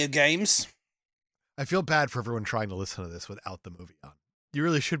video games. I feel bad for everyone trying to listen to this without the movie on. You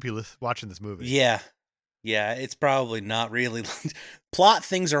really should be watching this movie. Yeah. Yeah, it's probably not really. Plot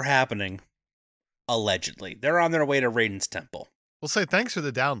things are happening. Allegedly. They're on their way to Raiden's temple. We'll say thanks for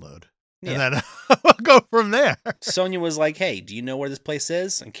the download. Yeah. And then we'll go from there. Sonya was like, hey, do you know where this place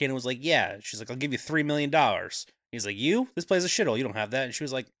is? And Kanan was like, yeah. She's like, I'll give you $3 million. He's like, you? This place is a shithole. You don't have that. And she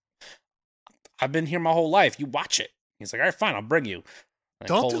was like, I've been here my whole life. You watch it. He's like, all right, fine. I'll bring you. And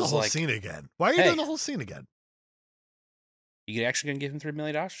Don't Cole do the was whole like, scene again. Why are you doing the whole scene again? You actually going to give him $3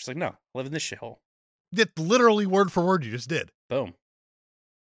 million? She's like, no, I live in this shithole. That literally word for word you just did. Boom.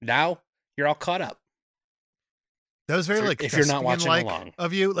 Now you're all caught up. That was very if you're not watching along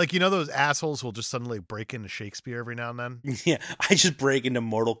of you. Like, you know, those assholes will just suddenly break into Shakespeare every now and then. Yeah. I just break into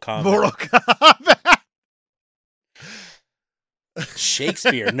Mortal Kombat. Mortal Kombat.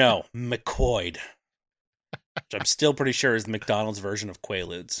 Shakespeare. No, McCoy. Which I'm still pretty sure is the McDonald's version of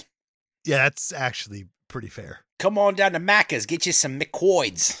Quaaludes. Yeah, that's actually pretty fair. Come on down to Macca's. Get you some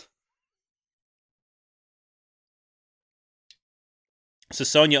McCoys. So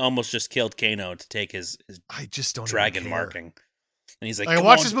Sonya almost just killed Kano to take his I just don't dragon marking. And he's like, I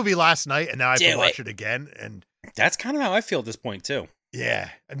watched this movie last night and now I have to watch it again. And that's kind of how I feel at this point too. Yeah.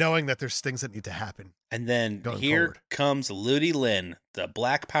 Knowing that there's things that need to happen. And then here comes Ludi Lin, the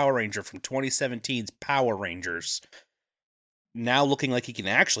Black Power Ranger from 2017's Power Rangers. Now looking like he can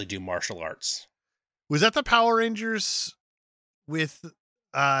actually do martial arts. Was that the Power Rangers with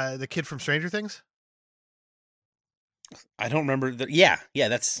the kid from Stranger Things? I don't remember.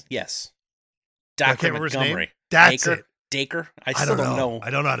 Yes. Dr. Montgomery. That's it. Dacre? I still don't know. I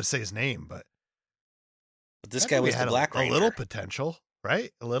don't know how to say his name, but this guy was the Black Ranger. A little potential,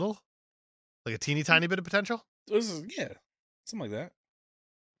 right? A little? Like a teeny tiny bit of potential? Something like that.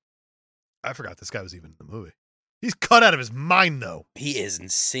 I forgot this guy was even in the movie. He's cut out of his mind, though. He is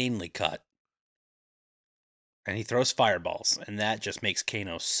insanely cut. And he throws fireballs, and that just makes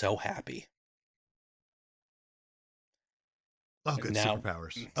Kano so happy. Oh, good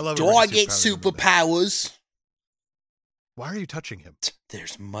superpowers. I love it. Do I get superpowers? Why are you touching him?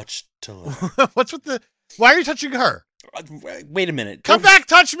 There's much to learn. What's with the... Why are you touching her? Wait a minute. Come back,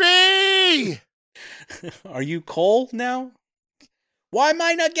 touch me! Are you Cole now? Why am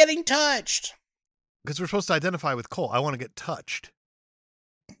I not getting touched? Because we're supposed to identify with Cole. I want to get touched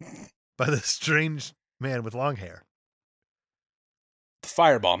by this strange man with long hair. The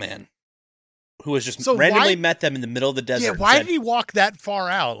Fireball Man. Who has just randomly met them in the middle of the desert. Yeah, why did he walk that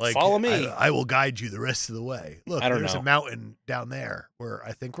far out? Like, follow me. I will guide you the rest of the way. Look, there's a mountain down there where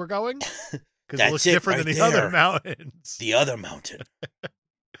I think we're going. Because it looks different than the other mountains. The other mountain.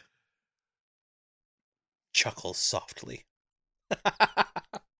 Chuckles softly.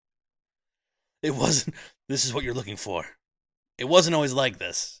 It wasn't. This is what you're looking for. It wasn't always like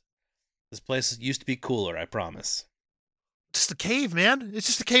this. This place used to be cooler, I promise. Just a cave, man. It's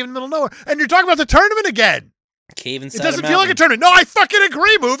just a cave in the middle of nowhere. And you're talking about the tournament again. Cave inside. It doesn't feel like a tournament. No, I fucking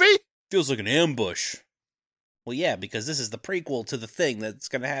agree, movie. Feels like an ambush. Well, yeah, because this is the prequel to the thing that's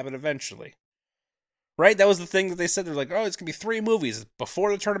going to happen eventually. Right? That was the thing that they said. They're like, oh, it's going to be 3 movies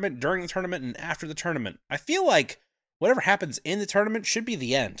before the tournament, during the tournament, and after the tournament. I feel like whatever happens in the tournament should be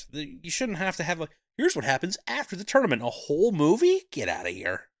the end. You shouldn't have to have here's what happens after the tournament. A whole movie? Get out of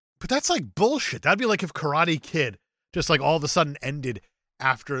here. But that's like bullshit. That'd be like if Karate Kid just like all of a sudden ended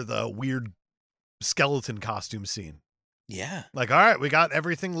after the weird skeleton costume scene. Yeah. Like, all right, we got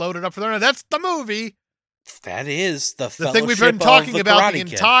everything loaded up for the That's the movie. That is the thing we've been talking about the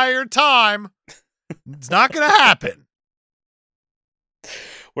entire time. It's not going to happen.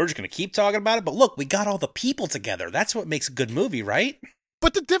 We're just going to keep talking about it. But look, we got all the people together. That's what makes a good movie, right?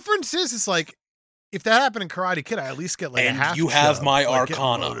 But the difference is, it's like, if that happened in Karate Kid, I at least get like and a half you have show, my like,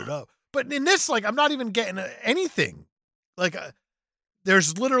 Arcana. But in this, like, I'm not even getting anything. Like,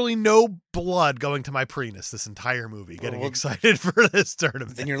 there's literally no blood going to my prenis this entire movie, getting excited for this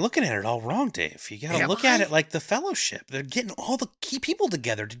tournament. Then you're looking at it all wrong, Dave. You got to look at it like the Fellowship. They're getting all the key people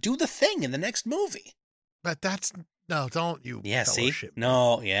together to do the thing in the next movie. But that's, no, don't you. Yeah, Fellowship. See?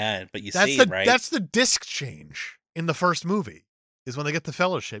 No, yeah, but that's see, right? That's the disc change in the first movie, is when they get the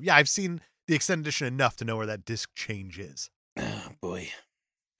Fellowship. Yeah, I've seen the extended edition enough to know where that disc change is. Oh, boy.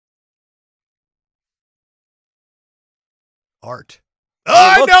 Art. Oh,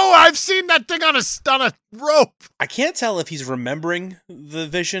 I know! I've seen that thing on a rope! I can't tell if he's remembering the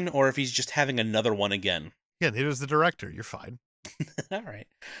vision or if he's just having another one again. Yeah, neither is the director. You're fine. All right.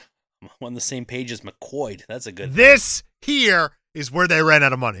 I'm on the same page as McCoy. That's a good This here is where they ran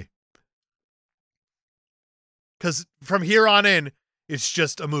out of money. Because from here on in, it's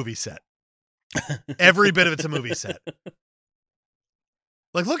just a movie set. Every bit of it's a movie set.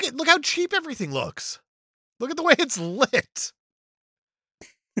 Like, look how cheap everything looks. Look at the way it's lit.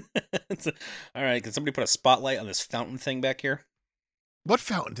 All right, can somebody put a spotlight on this fountain thing back here? What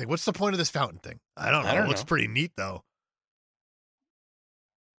fountain thing? What's the point of this fountain thing? I don't know. It looks pretty neat, though.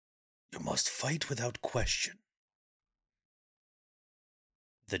 You must fight without question.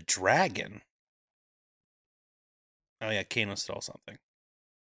 The dragon. Oh yeah, Kano stole something.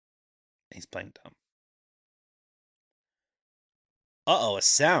 He's playing dumb. Uh-oh, a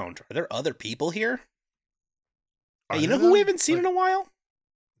sound. Are there other people here? Hey, you know who we haven't seen in a while?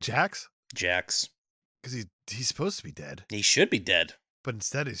 Jax? Jax. Because he's supposed to be dead. He should be dead. But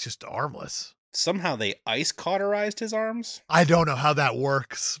instead he's just armless. Somehow they ice cauterized his arms? I don't know how that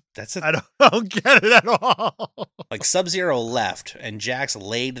works. I don't get it at all. Like Sub-Zero left and Jax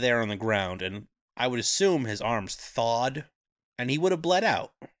laid there on the ground and I would assume his arms thawed and he would have bled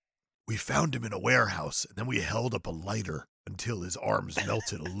out. We found him in a warehouse and then we held up a lighter until his arms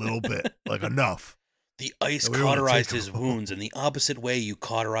melted a little bit, like enough. The ice cauterized his wounds in the opposite way you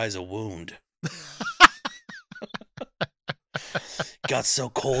cauterize a wound. Got so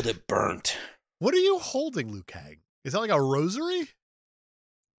cold it burnt. What are you holding, Liu Kang? Is that like a rosary?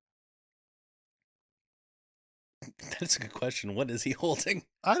 That's a good question. What is he holding?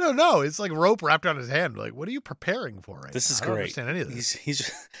 I don't know. It's like rope wrapped on his hand. Like, what are you preparing for right This now? is I great. don't understand any of this. He's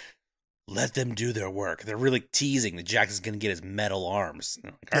just, let them do their work. They're really teasing that Jax is going to get his metal arms.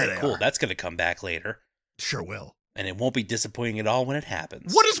 Like, all right, cool. That's going to come back later. Sure will. And it won't be disappointing at all when it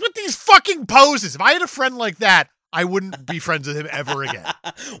happens. What is with these fucking poses? If I had a friend like that, I wouldn't be friends with him ever again.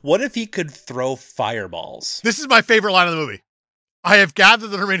 What if he could throw fireballs? This is my favorite line of the movie. I have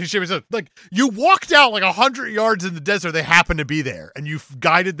gathered the remaining champions. Like, you walked out like 100 yards in the desert. They happen to be there. And you've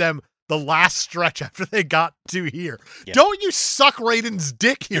guided them the last stretch after they got to here. Yep. Don't you suck Raiden's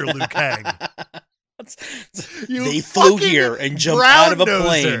dick here, Liu Kang. They flew here and jumped out of a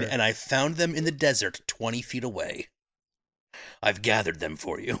plane, and I found them in the desert 20 feet away. I've gathered them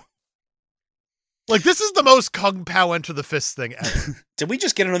for you. Like, this is the most Kung Pao Enter the Fist thing ever. Did we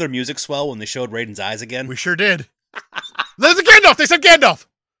just get another music swell when they showed Raiden's eyes again? We sure did. There's a Gandalf! They said Gandalf!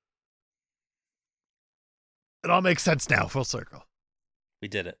 It all makes sense now, full circle. We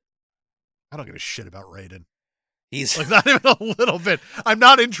did it. I don't give a shit about Raiden. He's like, not even a little bit. I'm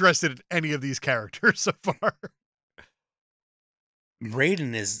not interested in any of these characters so far.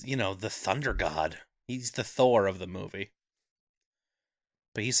 Raiden is, the thunder god. He's the Thor of the movie.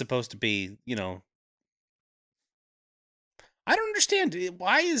 But he's supposed to be, I don't understand.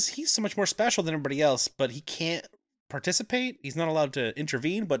 Why is he so much more special than everybody else, but he can't participate? He's not allowed to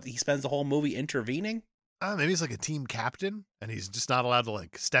intervene, but he spends the whole movie intervening? Maybe he's like a team captain, and he's just not allowed to,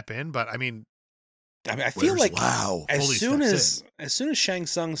 like, step in, but, I feel like Lau as soon as Shang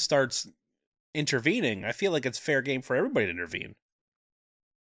Tsung starts intervening, I feel like it's fair game for everybody to intervene.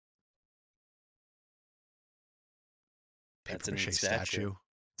 That's a neat statue.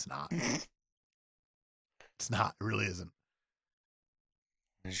 It's not. It's not. It really isn't.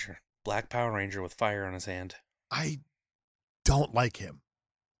 There's your Black Power Ranger with fire on his hand. I don't like him.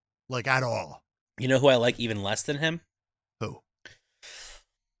 Like, at all. You know who I like even less than him? Who?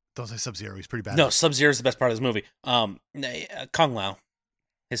 Don't say Sub-Zero. He's pretty bad. No, Sub-Zero is the best part of this movie. Kung Lao,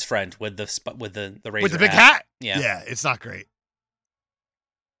 his friend with the razor with the big hat. Yeah, it's not great.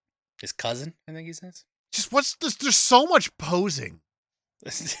 His cousin, I think he says. Just what's this? There's so much posing.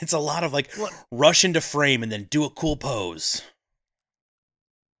 It's a lot of like rush into frame and then do a cool pose,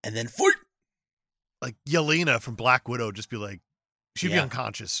 and then fight. Like Yelena from Black Widow, just be like, she'd be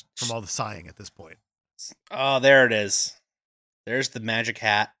unconscious from all the sighing at this point. Oh, there it is. There's the magic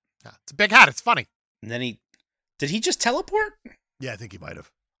hat. Yeah, it's a big hat. It's funny. And then did he just teleport? Yeah, I think he might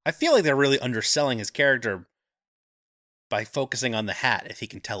have. I feel like they're really underselling his character by focusing on the hat if he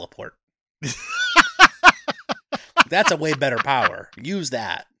can teleport. That's a way better power. Use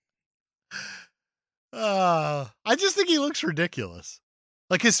that. I just think he looks ridiculous.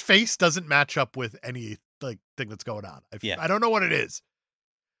 Like his face doesn't match up with any like thing that's going on. I don't know what it is.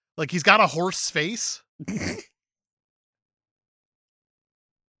 Like he's got a horse face.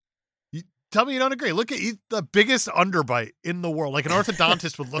 Tell me you don't agree. Look at the biggest underbite in the world. Like an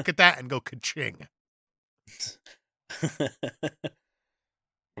orthodontist would look at that and go ka-ching.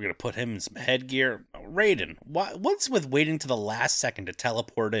 We're going to put him in some headgear. Raiden, what's with waiting to the last second to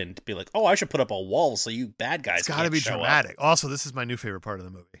teleport in to be like, oh, I should put up a wall so you bad guys can't show up. It's got to be dramatic. Also, this is my new favorite part of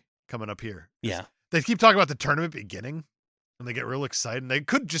the movie coming up here. Yeah. They keep talking about the tournament beginning and they get real excited. And they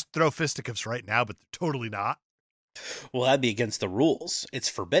could just throw fisticuffs right now, but they're totally not. Well, that'd be against the rules. It's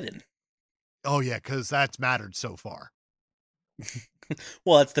forbidden. Oh, yeah, because that's mattered so far.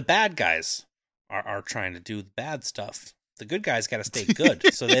 Well, it's the bad guys are trying to do the bad stuff. The good guys got to stay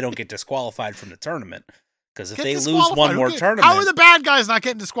good so they don't get disqualified from the tournament. Because if they lose one more tournament... How are the bad guys not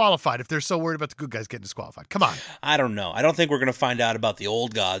getting disqualified if they're so worried about the good guys getting disqualified? Come on. I don't know. I don't think we're going to find out about the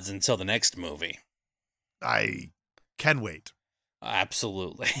old gods until the next movie. I can wait.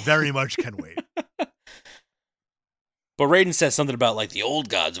 Absolutely. Very much can wait. But Raiden says something about, like, the old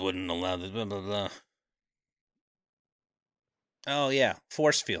gods wouldn't allow this, blah, blah, blah. Oh, yeah.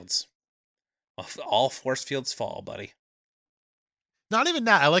 Force fields. All force fields fall, buddy. Not even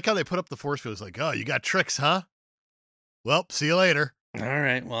that. I like how they put up the force fields like, oh, you got tricks, huh? Well, see you later. All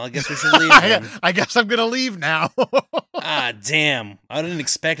right. Well, I guess we should leave then. I guess I'm going to leave now. Ah, damn. I didn't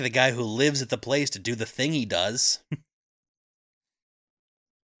expect the guy who lives at the place to do the thing he does.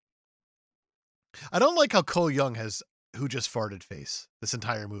 I don't like how Cole Young has who just farted face this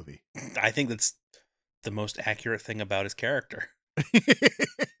entire movie. I think that's the most accurate thing about his character.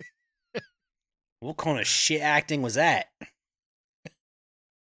 What kind of shit acting was that?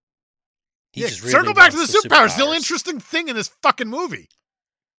 Circle back to the superpowers. The only interesting thing in this fucking movie.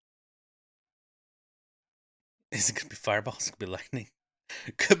 Is it going to be fireballs? It could be lightning.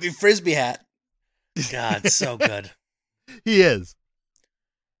 It could be frisbee hat. God, so good. He is.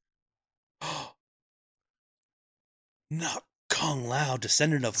 Not Kung Lao,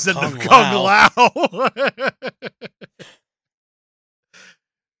 descendant of Kung Lao. Lao.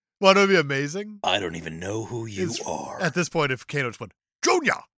 What would be amazing? I don't even know who you are. At this point, if Kano just went,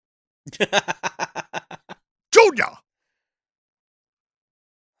 Junior! Junior!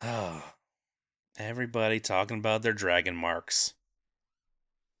 Oh, everybody talking about their dragon marks.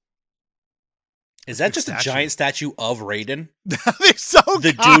 Is that just a giant statue of Raiden? They're so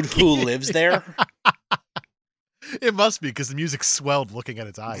the cocky. Dude who lives there? It must be, because the music swelled looking at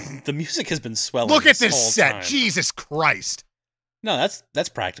its eyes. The music has been swelling. Look at this whole set. time. Jesus Christ. No, that's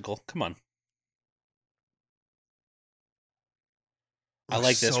practical. Come on. I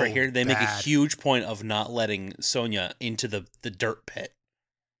like this right here. They make a huge point of not letting Sonya into the dirt pit.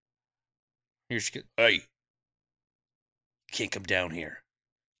 Here she goes. Hey, you can't come down here.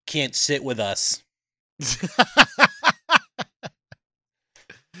 Can't sit with us. This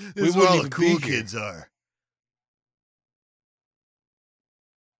is where all the cool kids are.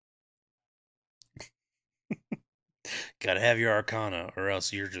 Gotta have your Arcana, or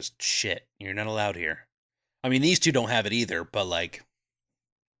else you're just shit. You're not allowed here. I mean, these two don't have it either, but like...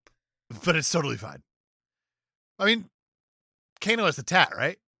 But it's totally fine. I mean, Kano has the tat,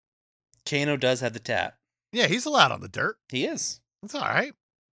 right? Kano does have the tat. Yeah, he's allowed on the dirt. He is. That's all right.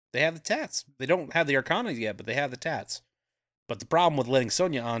 They have the tats. They don't have the Arcana yet, but they have the tats. But the problem with letting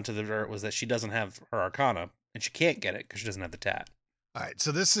Sonya onto the dirt was that she doesn't have her Arcana, and she can't get it because she doesn't have the tat. All right,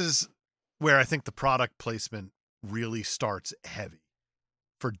 so this is where I think the product placement really starts heavy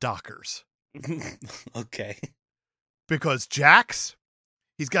for Dockers. Okay. Because Jax,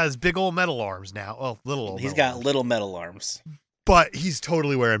 he's got his big old metal arms now. Well, He's got little metal arms. But he's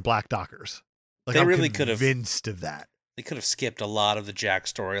totally wearing black Dockers. Like, they I'm really could have convinced of that. They could have skipped a lot of the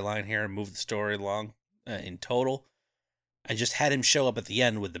Jax storyline here and moved the story along in total. I just had him show up at the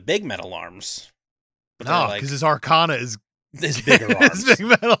end with the big metal arms But no, because his Arcana is bigger arms. His big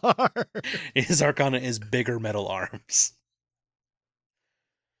metal arm. His Arcana is bigger metal arms.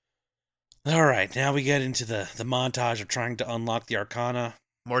 All right, now we get into the montage of trying to unlock the Arcana.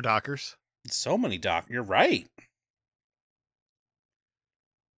 More Dockers. So many You're right.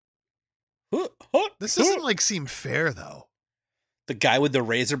 This doesn't seem fair though. The guy with the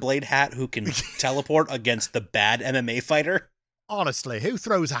razor blade hat who can teleport against the bad MMA fighter. Honestly, who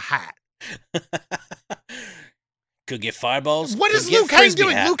throws a hat? Could get fireballs. What is Liu Kang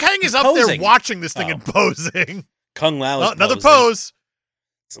doing? Liu Kang is up there watching this thing and posing. Kung Lao is another posing. pose.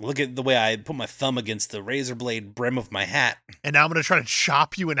 So look at the way I put my thumb against the razor blade brim of my hat. And now I'm going to try to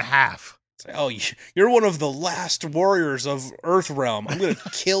chop you in half. Say, oh, you're one of the last warriors of Earthrealm. I'm going to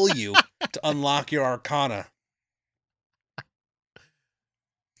kill you to unlock your Arcana.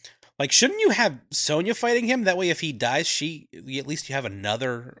 Shouldn't you have Sonya fighting him? That way, if he dies, at least you have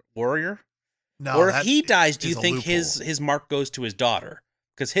another warrior. No, or if he dies, do you think loophole. his mark goes to his daughter?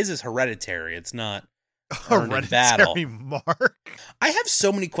 Because his is hereditary. It's not hereditary mark. I have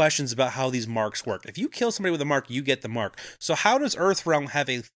so many questions about how these marks work. If you kill somebody with a mark, you get the mark. So how does Earthrealm have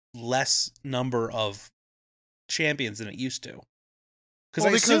a less number of champions than it used to? Because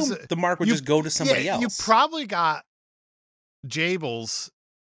I assume the mark would just go to somebody else. You probably got Jables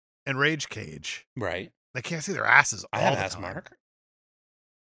and Rage Cage. Right. They can't see their asses all I have the ass time. mark.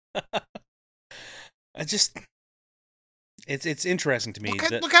 It's interesting to me.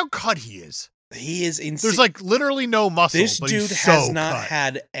 Look how cut he is. He is insane. There's literally no muscle. This but dude he's has so not cut.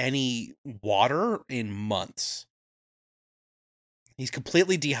 had any water in months. He's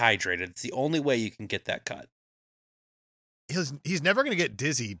completely dehydrated. It's the only way you can get that cut. He's never going to get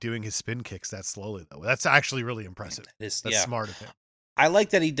dizzy doing his spin kicks that slowly, though. That's actually really impressive. That's smart of him. I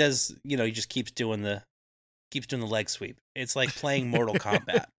like that he does. He just keeps doing the leg sweep. It's like playing Mortal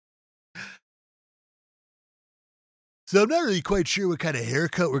Kombat. So I'm not really quite sure what kind of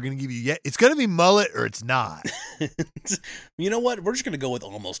haircut we're going to give you yet. It's going to be mullet or it's not. You know what? We're just going to go with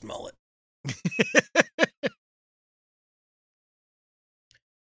almost mullet.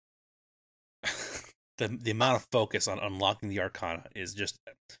 The amount of focus on unlocking the Arcana is just.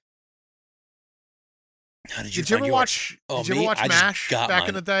 How did you ever watch? Did you ever watch MASH back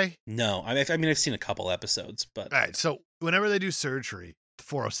in the day? No, I mean I've seen a couple episodes, but all right. So whenever they do surgery,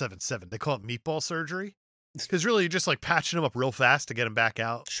 4077, they call it meatball surgery because really you're just patching them up real fast to get them back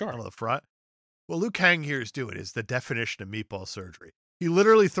out on the front. What Liu Kang here is doing is the definition of meatball surgery. He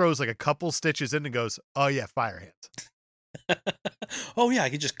literally throws a couple stitches in and goes, "Oh yeah, fire hands." Oh yeah,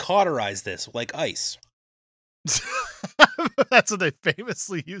 I could just cauterize this like ice. That's what they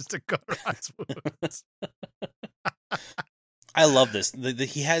famously use to cauterize wounds. I love this.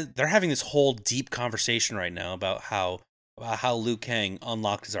 They're having this whole deep conversation right now about how Liu Kang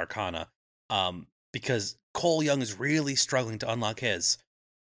unlocked his Arcana, because Cole Young is really struggling to unlock his,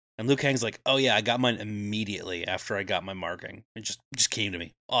 and Liu Kang's like, "Oh yeah, I got mine immediately after I got my marking. It just came to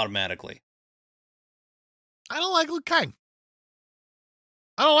me automatically." I don't like Liu Kang.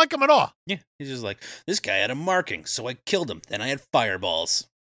 I don't like him at all. Yeah, he's just like, this guy had a marking, so I killed him. Then I had fireballs.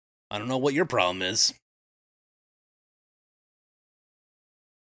 I don't know what your problem is.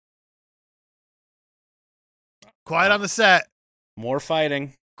 Quiet on the set. More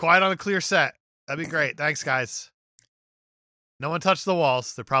fighting. Quiet on a clear set. That'd be great. Thanks, guys. No one touched the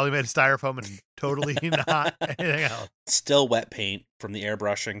walls. They're probably made of styrofoam and totally not anything else. Still wet paint from the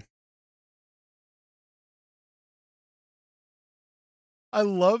airbrushing. I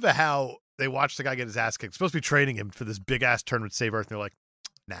love how they watch the guy get his ass kicked. Supposed to be training him for this big ass tournament to save Earth. And they're like,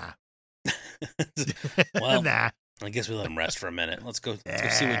 nah. Well, nah. I guess we let him rest for a minute. Let's go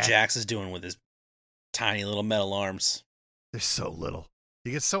see what Jax is doing with his tiny little metal arms. They're so little.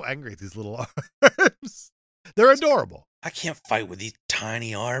 He gets so angry at these little arms. They're adorable. I can't fight with these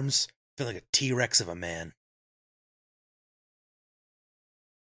tiny arms. I feel like a T-Rex of a man.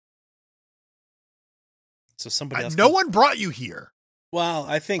 So somebody else. No one brought you here. Well,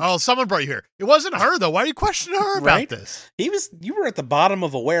 I think. Oh, someone brought you here. It wasn't her though. Why are you questioning her about this? You were at the bottom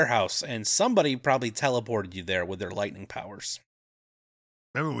of a warehouse, and somebody probably teleported you there with their lightning powers.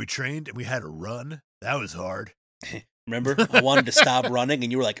 Remember we trained and we had to run? That was hard. Remember? I wanted to stop running,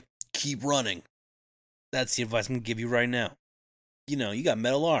 and you were like, keep running. That's the advice I'm going to give you right now. You got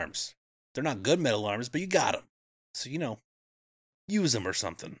metal arms. They're not good metal arms, but you got them. So, use them or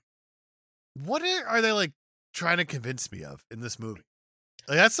something. What are they, trying to convince me of in this movie?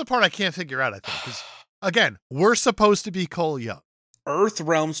 That's the part I can't figure out, I think. Because, again, we're supposed to be Cole Young.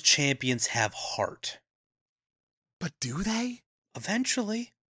 Earthrealm's champions have heart. But do they?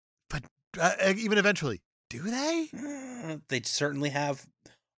 Eventually. But even eventually, do they? They certainly have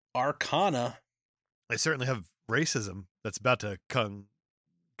Arcana. They certainly have racism that's about to come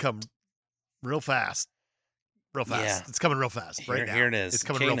real fast. Real fast. Yeah. It's coming real fast right now. Here it is. It's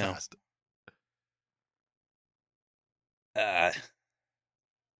coming real Kano. fast.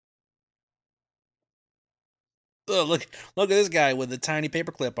 Oh, look at this guy with the tiny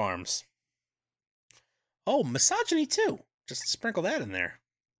paperclip arms. Oh, misogyny too. Just sprinkle that in there.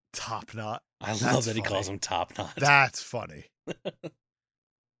 Top knot. I love that he calls him top knot. That's funny.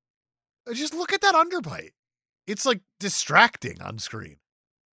 Just look at that underbite. It's like distracting on screen.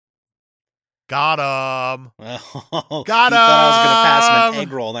 Got him. Oh, Got him. He thought I was going to pass him an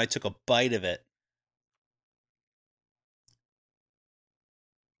egg roll, and I took a bite of it.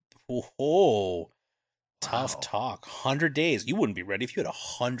 Oh, tough talk. 100 days. You wouldn't be ready if you had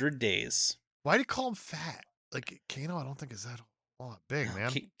 100 days. Why do you call him fat? Like, Kano, I don't think is that a lot big,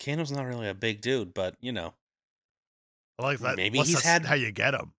 man. Kano's not really a big dude, but, you know. I like that. Maybe he's had how you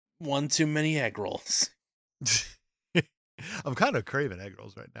get him. One too many egg rolls. I'm kind of craving egg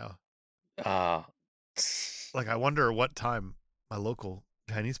rolls right now. Like, I wonder what time my local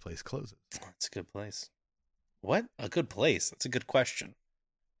Chinese place closes. That's a good place. What? A good place? That's a good question.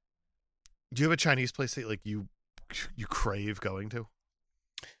 Do you have a Chinese place that like you crave going to?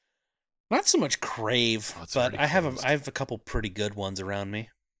 Not so much crave, but I have a couple pretty good ones around me.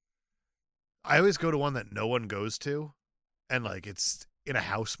 I always go to one that no one goes to, and like it's in a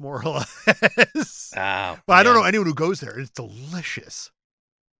house more or less. But I don't know anyone who goes there. It's delicious.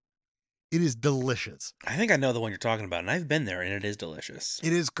 It is delicious. I think I know the one you're talking about, and I've been there, and it is delicious.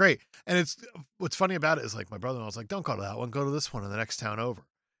 It is great. And it's what's funny about it is like my brother-in-law was like, don't go to that one, go to this one in the next town over.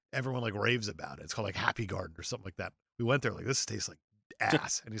 Everyone like raves about it. It's called like Happy Garden or something like that. We went there like, this tastes like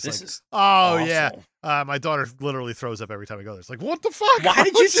ass. And he's like, oh awful. Yeah. My daughter literally throws up every time I go there. It's like, what the fuck? Why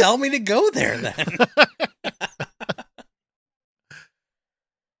did you tell me to go there then?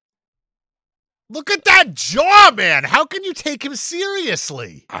 Look at that jaw, man. How can you take him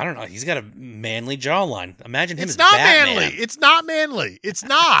seriously? I don't know. He's got a manly jawline. Imagine him as not Batman. Manly. It's not manly. It's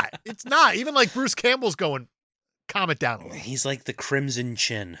not. It's not. Even like Bruce Campbell's going, calm it down a little. He's like the Crimson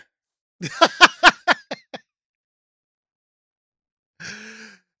Chin.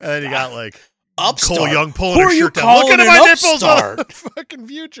 And then you got like Upstart. Cole Young pulling her shirt down. Look at my nipples on the fucking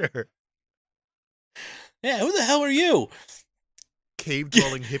future. Yeah, who the hell are you? Cave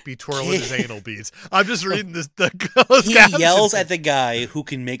dwelling hippie twirling his anal beads. I'm just reading this. He yells at the guy who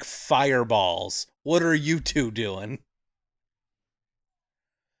can make fireballs. What are you two doing?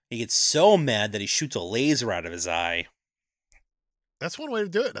 He gets so mad that he shoots a laser out of his eye. That's one way to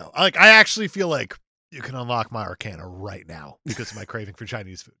do it, though. Like, I actually feel like you can unlock my arcana right now because of my craving for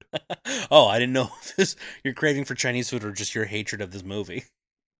Chinese food. Oh, I didn't know if your craving for Chinese food or just your hatred of this movie.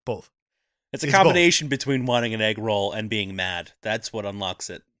 Both. It's a combination between wanting an egg roll and being mad. That's what unlocks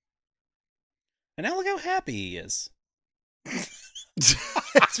it. And now look how happy he is.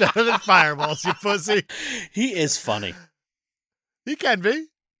 It's better than fireballs, you pussy. He is funny. He can be.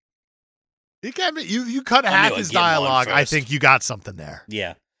 He can be. You cut half his dialogue. I think you got something there.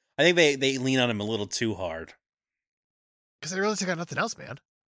 Yeah. I think they lean on him a little too hard. Because they realize they got nothing else, man.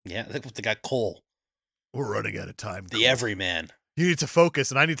 Yeah, they got Cole. We're running out of time. The everyman. You need to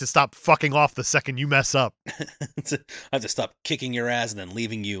focus, and I need to stop fucking off the second you mess up. I have to stop kicking your ass and then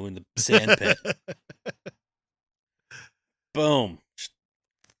leaving you in the sand pit. Boom.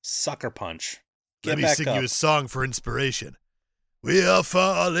 Sucker punch. Let me sing you a song for inspiration. We are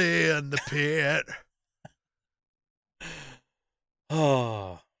falling in the pit.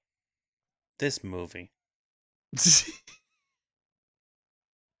 Oh, this movie.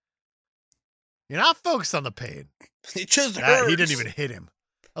 You're not focused on the pain. It just hurts. He didn't even hit him.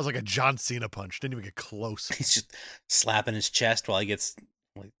 That was like a John Cena punch. Didn't even get close. He's just slapping his chest while he gets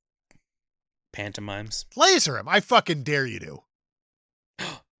like pantomimes. Laser him. I fucking dare you to.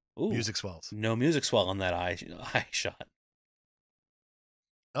 Ooh, music swells. No music swell on that eye shot.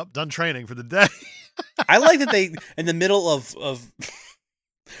 Oh, done training for the day. I like that they, in the middle of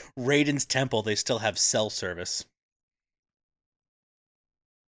Raiden's temple, they still have cell service.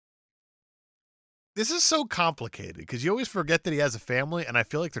 This is so complicated because you always forget that he has a family, and I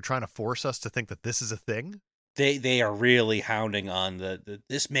feel like they're trying to force us to think that this is a thing. They are really hounding on the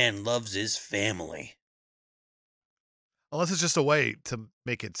this man loves his family. Unless it's just a way to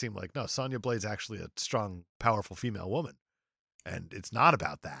make it seem like, no, Sonya Blade's actually a strong, powerful female woman. And it's not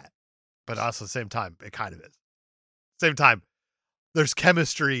about that. But also at the same time, it kind of is. Same time, there's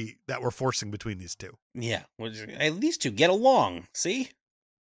chemistry that we're forcing between these two. Yeah. At least two get along, see?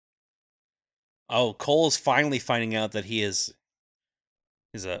 Oh, Cole's finally finding out that he is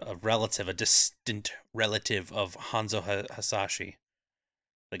a relative, a distant relative of Hanzo Hasashi,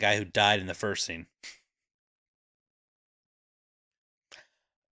 the guy who died in the first scene.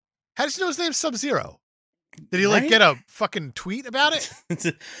 How did you know his name's Sub-Zero? Did he like get a fucking tweet about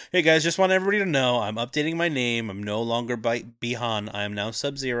it? Hey guys, just want everybody to know I'm updating my name. I'm no longer Bihan. I am now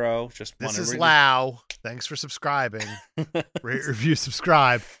Sub-Zero. This is Lau. Thanks for subscribing. Rate, review,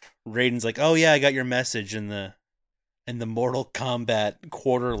 subscribe. Raiden's like, oh yeah, I got your message in the Mortal Kombat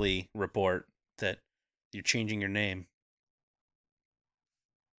quarterly report that you're changing your name.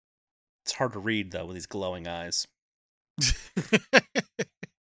 It's hard to read though with these glowing eyes.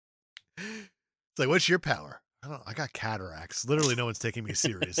 It's like, what's your power? I got cataracts. Literally, no one's taking me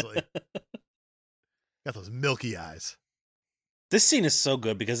seriously. Got those milky eyes. This scene is so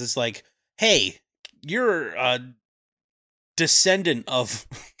good because it's like, hey, you're a descendant of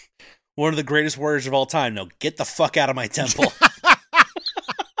one of the greatest warriors of all time. Now get the fuck out of my temple.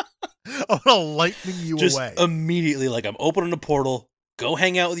 I'm gonna lightning you Just away. Immediately, like, I'm opening a portal. Go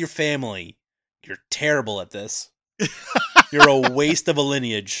hang out with your family. You're terrible at this. You're a waste of a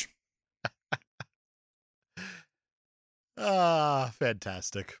lineage.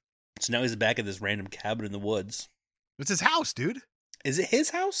 Fantastic. So now he's back at this random cabin in the woods. It's his house, dude. Is it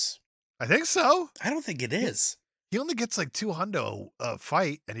his house? I think so. I don't think it is. He only gets like $200 a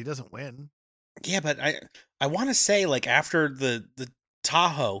fight, and he doesn't win. Yeah, but I want to say, like, after the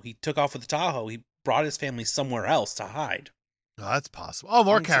Tahoe, he took off with the Tahoe, he brought his family somewhere else to hide. Oh, that's possible. Oh,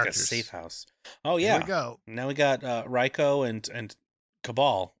 more characters. Like a safe house. Oh, yeah. Here we go. Now we got Raiko and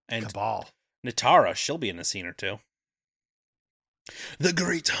Cabal. And Cabal. Natara, she'll be in a scene or two. The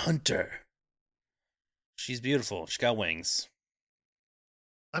Great Hunter. She's beautiful. She's got wings.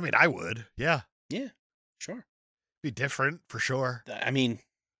 I mean, I would. Yeah. Yeah, sure. Be different, for sure. I mean,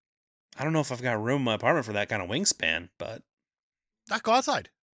 I don't know if I've got room in my apartment for that kind of wingspan, but... Go outside.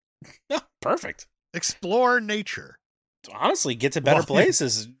 Oh, perfect. Explore nature. Honestly, get to better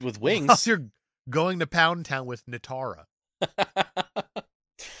places with wings. While you're going to Pound Town with Natara.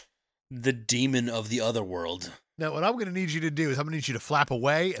 The demon of the other world. Now, what I'm going to need you to do is I'm going to need you to flap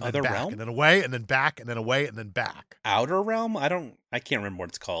away and then Other back, realm? and then away, and then back, and then away, and then back. Outer realm? I can't remember what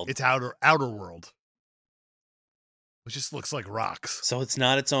it's called. It's outer world. Which just looks like rocks. So it's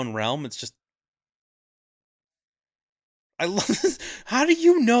not its own realm? It's just... I love this. How do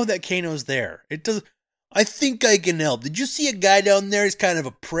you know that Kano's there? It does... I think I can help. Did you see a guy down there? He's kind of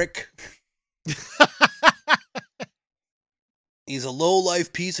a prick. He's a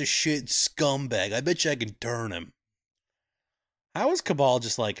low-life piece of shit scumbag. I bet you I can turn him. How is Cabal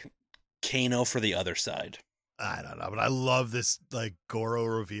just like Kano for the other side? I don't know, but I love this like Goro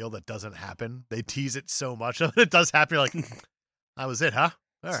reveal that doesn't happen. They tease it so much. When it does happen, you're like, that was it, huh?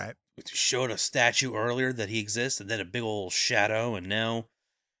 All right. We showed a statue earlier that he exists, and then a big old shadow, and now...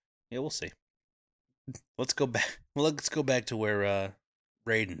 Yeah, we'll see. Let's go back. Let's go back to where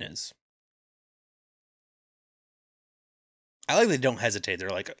Raiden is. I like they don't hesitate. They're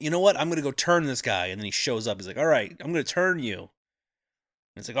like, you know what? I'm going to go turn this guy. And then he shows up. He's like, all right, I'm going to turn you.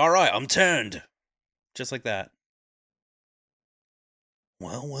 And it's like, all right, I'm turned. Just like that.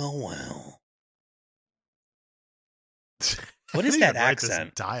 Well. What is that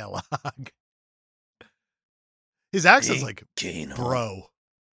accent? Dialogue. His accent's like, Kano. Bro.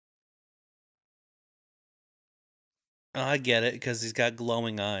 Oh, I get it, because he's got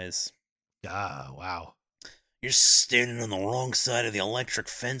glowing eyes. Ah, wow. You're standing on the wrong side of the electric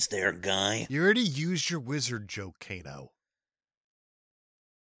fence there, guy. You already used your wizard joke, Kano.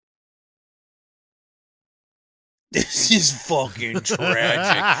 This is fucking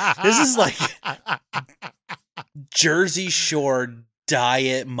tragic. This is like Jersey Shore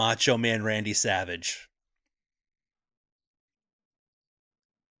diet Macho Man Randy Savage.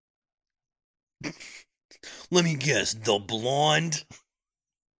 Let me guess, the blonde?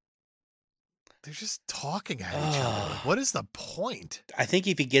 They're just talking at each other. What is the point? I think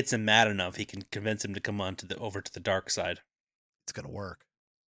if he gets him mad enough, he can convince him to come on over to the dark side. It's gonna work.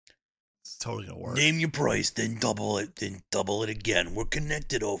 It's totally gonna work. Name your price, then double it again. We're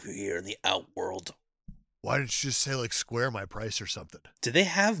connected over here in the outworld. Why didn't you just say like square my price or something? Do they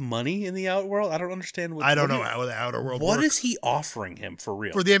have money in the outworld? I don't understand. I don't know how the outer world works. What is he offering him for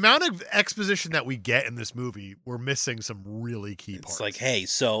real? For the amount of exposition that we get in this movie, we're missing some really key parts. It's like, hey,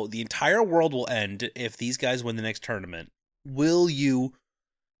 so the entire world will end if these guys win the next tournament. Will you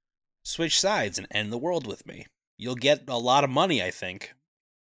switch sides and end the world with me? You'll get a lot of money, I think.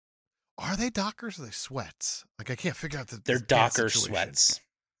 Are they Dockers or are they sweats? Like, I can't figure out They're Docker sweats.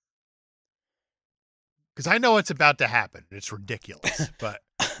 Because I know it's about to happen. It's ridiculous. But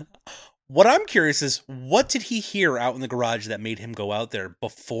what I'm curious is, what did he hear out in the garage that made him go out there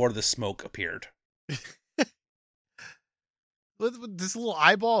before the smoke appeared? With this little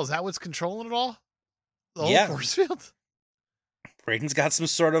eyeball, is that what's controlling it all? The whole Yeah. force field? Raiden's got some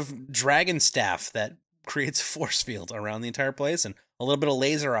sort of dragon staff that creates a force field around the entire place, and a little bit of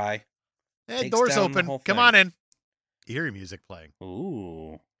laser eye. Hey, Takes door's down the open. whole Come thing. on in. Eerie music playing.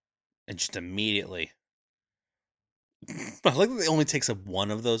 Ooh. And just immediately. I like that it only takes up one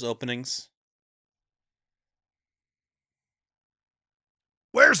of those openings.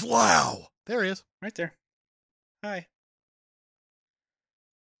 Where's Lau? There he is. Right there. Hi.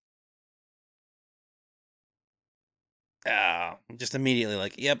 Just immediately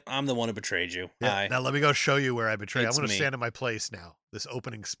like, yep, I'm the one who betrayed you. Yeah, Hi. now let me go show you where I betrayed. I'm It's going to me. stand in my place now. This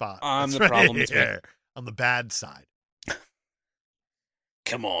opening spot. I'm That's the problem, it's me. here, on the bad side.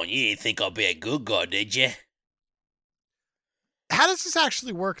 Come on, you didn't think I'd be a good guy, did you? How does this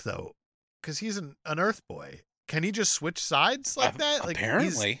actually work, though? Because he's an Earth boy. Can he just switch sides like that? Like,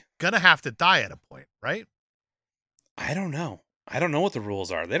 apparently. he's going to have to die at a point, right? I don't know. I don't know what the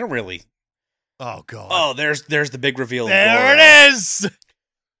rules are. They don't really. Oh, God. Oh, there's the big reveal. There it is!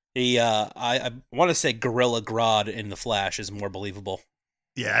 He, I want to say Gorilla Grodd in The Flash is more believable.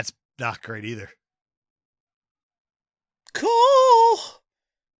 Yeah, that's not great either. Cool!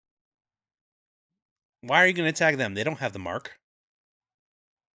 Why are you going to attack them? They don't have the mark.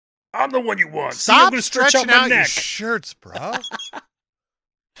 I'm the one you want. See, I'm Stop gonna stretch stretching out my out your neck. shirts, bro.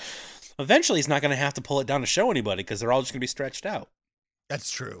 Eventually, he's not going to have to pull it down to show anybody because they're all just going to be stretched out. That's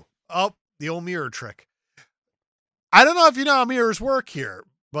true. Oh, the old mirror trick. I don't know if you know how mirrors work here,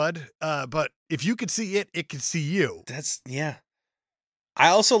 bud, but if you could see it, it could see you. Yeah. I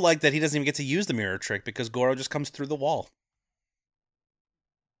also like that he doesn't even get to use the mirror trick because Goro just comes through the wall.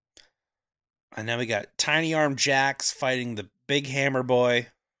 And now we got Tiny Arm Jax fighting the Big Hammer Boy.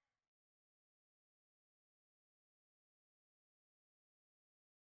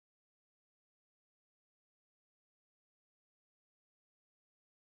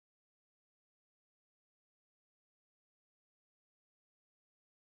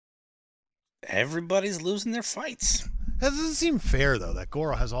 Everybody's losing their fights. That doesn't seem fair, though, that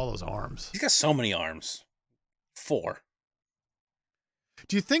Goro has all those arms. He's got so many arms. 4.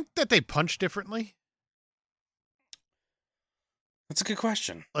 Do you think that they punch differently? That's a good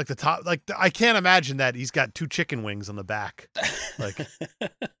question. Like the top, I can't imagine that he's got 2 chicken wings on the back, like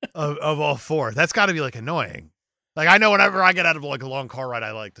of all 4. That's got to be like annoying. Like I know whenever I get out of like a long car ride,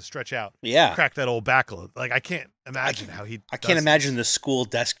 I like to stretch out, Yeah. crack that old back. Like I can't imagine how he. I can't imagine the school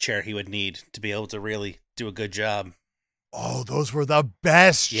desk chair he would need to be able to really do a good job. Oh, those were the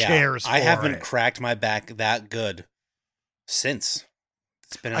best chairs. I for haven't it. cracked my back that good since.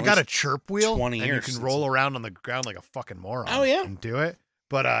 It's been. I got a chirp wheel, 20 and years you can since roll around on the ground like a fucking moron. Oh, yeah? and do it.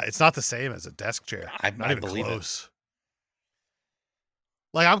 But it's not the same as a desk chair. I Not even believe close.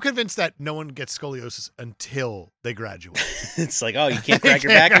 Like I'm convinced that no one gets scoliosis until they graduate. It's like, oh, you can't crack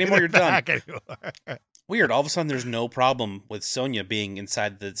your back anymore. You're done. Anymore. Weird. All of a sudden, there's no problem with Sonya being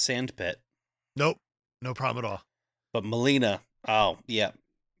inside the sand pit, Nope, no problem at all. but Melina, oh yeah,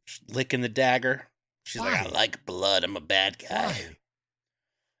 she's licking the dagger. She's like, I Why? like blood. I'm a bad guy. Why?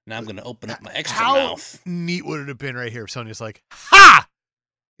 Now I'm gonna open up my extra How mouth. neat would it have been right here if Sonya's like, "Ha!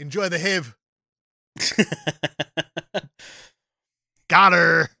 Enjoy the HIV. Got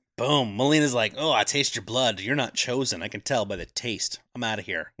her." Boom. Melina's like, oh, I taste your blood. You're not chosen. I can tell by the taste. I'm out of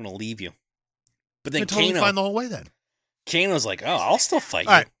here. I'm gonna leave you. But then They're totally Kano, fine the whole way then. Kano's like, oh, I'll still fight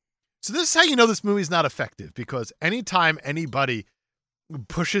All you. right. So this is how you know this movie's not effective, because anytime anybody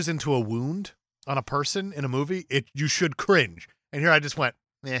pushes into a wound on a person in a movie, you should cringe. And here I just went,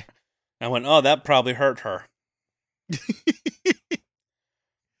 eh. I went, oh, that probably hurt her.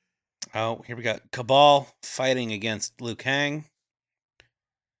 Oh, here we got Cabal fighting against Liu Kang.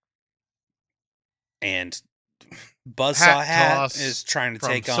 And Buzzsaw Hat toss is trying to from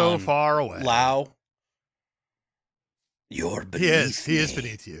take so on far away. Lao. You're beneath He is me.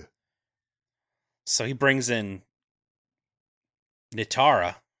 beneath you. So he brings in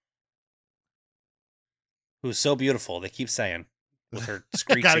Nitara, who's so beautiful, they keep saying, with her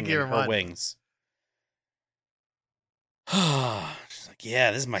screeching give and her her one. wings. She's like,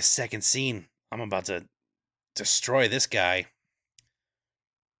 yeah, this is my second scene. I'm about to destroy this guy.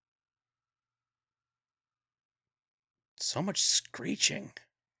 So much screeching.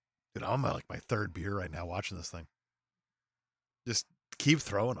 Dude, I'm at like my 3rd beer right now watching this thing. Just keep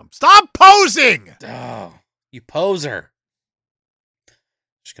throwing them. Stop posing! Oh, you poser.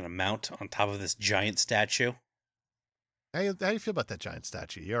 Just gonna mount on top of this giant statue. How do you feel about that giant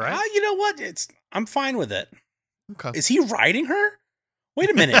statue? You all right? You know what? I'm fine with it. Okay. Is he riding her?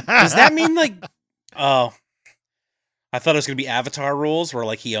 Wait a minute. Does that mean like? Oh, I thought it was gonna be Avatar rules where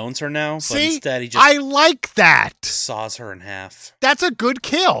like he owns her now, but See, instead he just I like that. saws her in half. That's a good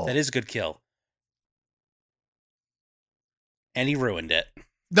kill. That is a good kill. And he ruined it.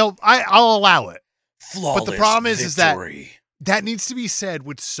 No, I'll allow it. Flawless But the problem is that victory. that needs to be said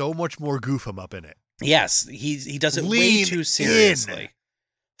with so much more goof 'em up in it. Yes, he does it way Lean too in. seriously.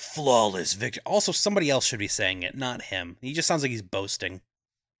 Flawless victory. Also, somebody else should be saying it, not him. He just sounds like he's boasting.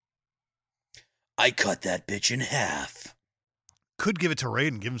 I cut that bitch in half. Could give it to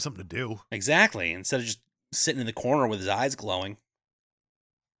Raiden, give him something to do. Exactly, instead of just sitting in the corner with his eyes glowing.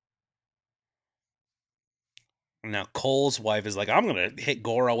 Now Cole's wife is like, I'm going to hit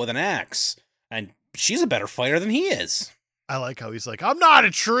Goro with an axe. And she's a better fighter than he is. I like how he's like, I'm not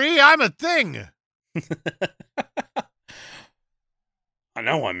a tree, I'm a thing. I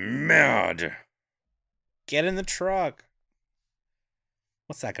know I'm mad. Get in the truck.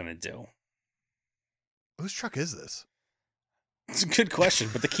 What's that going to do? Whose truck is this? It's a good question,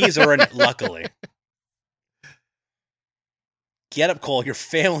 but the keys are in it, luckily. Get up, Cole. Your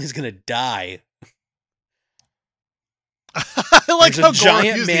family's going to die. I like There's how a Goro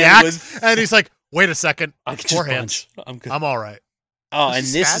giant used the man axe, and he's like, wait a second. I can Four just hands. punch. I'm good. I'm all right. Oh, Is and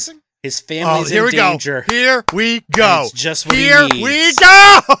he this is spazzing? his family's here in we danger. go. Here we go. And it's just what Here he needs we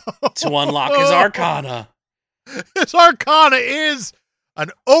go. to unlock his Arcana. His Arcana is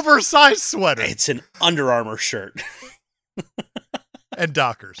an oversized sweater It's an Under Armour shirt and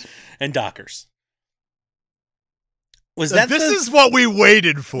Dockers. and Dockers. Was Like, that this is what we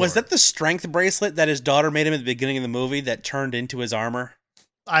waited for. Was that the strength bracelet that his daughter made him at the beginning of the movie that turned into his armor?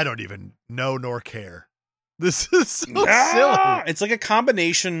 I don't even know nor care. This is so silly. It's like a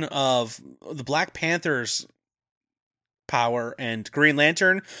combination of the Black Panther's power and Green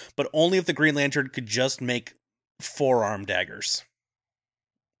Lantern, but only if the Green Lantern could just make forearm daggers.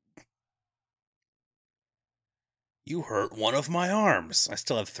 You hurt one of my arms. I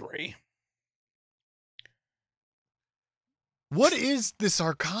still have 3. What is this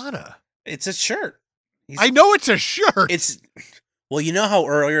Arcana? It's a shirt. I know it's a shirt. Well, you know how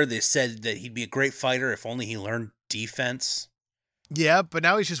earlier they said that he'd be a great fighter if only he learned defense? Yeah, but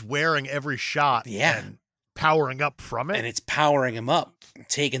now he's just wearing every shot and powering up from it. And it's powering him up,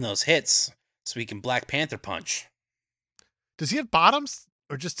 taking those hits so he can Black Panther punch. Does he have bottoms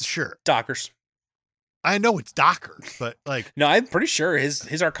or just a shirt? Dockers. I know it's Dockers, but like... No, I'm pretty sure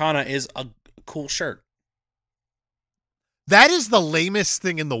his Arcana is a cool shirt. That is the lamest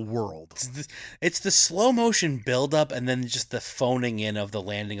thing in the world. It's the slow motion buildup and then just the phoning in of the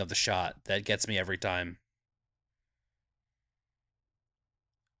landing of the shot that gets me every time.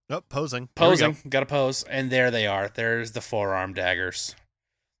 Oh, posing. Posing. Gotta pose. And there they are. There's the forearm daggers.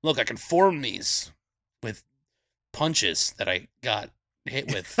 Look, I can form these with punches that I got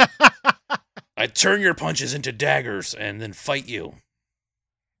hit with. I turn your punches into daggers and then fight you.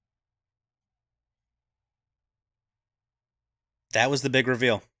 That was the big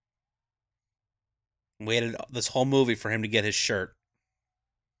reveal. Waited this whole movie for him to get his shirt.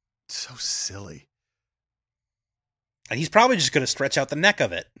 So silly. And he's probably just going to stretch out the neck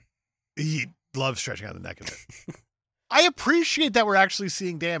of it. He loves stretching out the neck of it. I appreciate that we're actually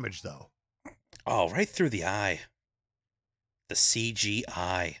seeing damage, though. Oh, right through the eye. The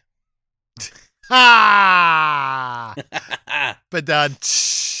CGI. Ha! But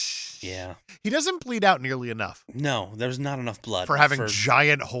yeah. He doesn't bleed out nearly enough. No, there's not enough blood. For having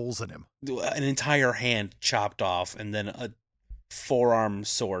giant holes in him. An entire hand chopped off and then a forearm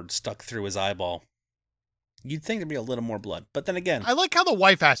sword stuck through his eyeball. You'd think there'd be a little more blood. But then again... I like how the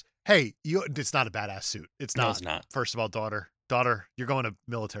wife asked, hey, it's not a badass suit. It's not. No, it's not. First of all, daughter, you're going to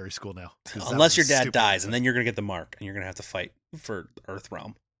military school now. Unless your dad dies, and then you're going to get the mark, and you're going to have to fight for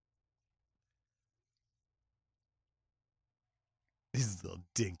Earthrealm. He's a little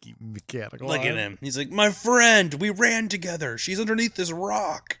dinky mechanical. Look at him. He's like, my friend, we ran together. She's underneath this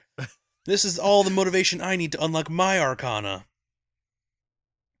rock. This is all the motivation I need to unlock my Arcana.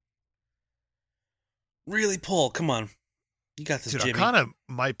 Really, Paul, come on. You got this, Dude, Jimmy. Arcana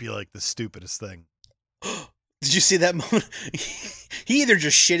might be like the stupidest thing. Did you see that moment? He either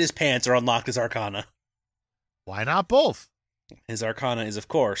just shit his pants or unlocked his Arcana. Why not both? His Arcana is, of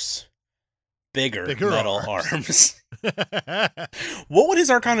course, bigger metal arms. What would his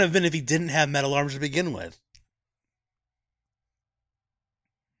Arcana have been if he didn't have metal arms to begin with?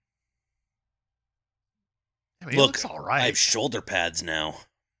 I mean, Look, he looks all right. I have shoulder pads now.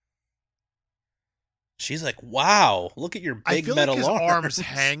 She's like, wow, look at your big metal like his arms. arms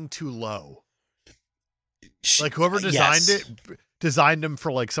hang too low. Like whoever designed him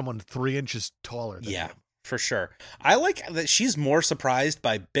for like someone 3 inches taller than him. For sure. I like that she's more surprised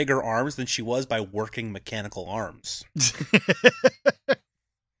by bigger arms than she was by working mechanical arms.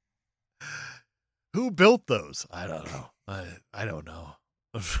 Who built those? I don't know. I don't know.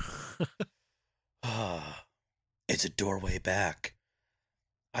 It's a doorway back.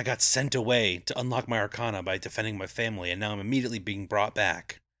 I got sent away to unlock my arcana by defending my family, and now I'm immediately being brought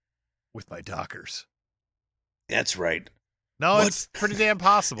back. With my dockers. That's right. No, What? It's pretty damn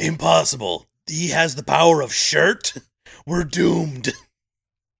possible. Impossible. He has the power of shirt? We're doomed.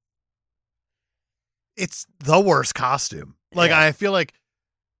 It's the worst costume. Like, Yeah. I feel like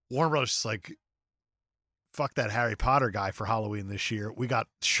Warner Bros. Is like, fuck that Harry Potter guy for Halloween this year. We got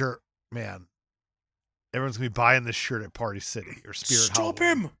shirt, man. Everyone's going to be buying this shirt at Party City or Spirit Stop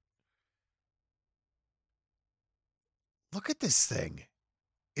Halloween. him. Look at this thing.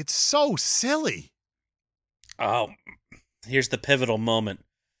 It's so silly. Oh, here's the pivotal moment.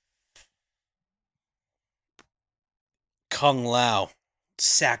 Kung Lao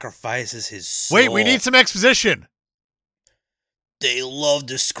sacrifices his soul. Wait, we need some exposition. They love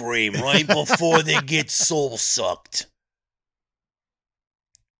to scream right before they get soul sucked.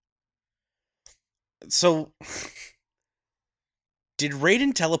 So, did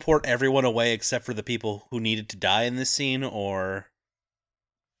Raiden teleport everyone away except for the people who needed to die in this scene, or...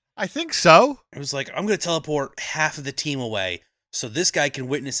 I think so. It was like, I'm going to teleport half of the team away so this guy can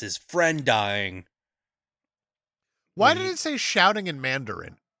witness his friend dying. Why did it say shouting in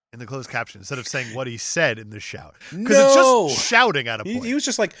Mandarin in the closed caption instead of saying what he said in the shout? Because No! it's just shouting at a point. He was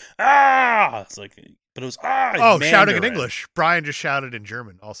just like, ah! It's like, but it was, ah! Oh, in shouting in Mandarin. English. Brian just shouted in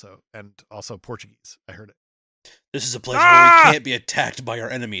German also, and also Portuguese. I heard it. This is a place where we can't be attacked by our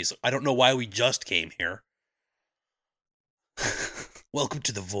enemies. I don't know why we just came here. Welcome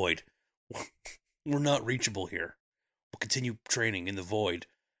to the void. We're not reachable here. We'll continue training in the void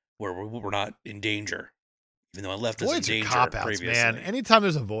where we're not in danger. Even though I left us in Voids are danger cop-outs, previously. man. Anytime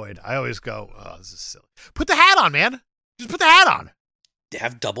there's a void, I always go, oh, this is silly. Put the hat on, man. Just put the hat on. They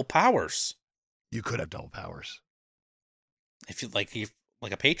have double powers. You could have double powers. If you like a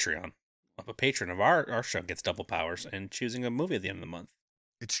Patreon. A patron of our show gets double powers and choosing a movie at the end of the month.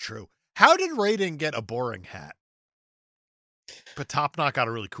 It's true. How did Raiden get a boring hat? But Top Knot got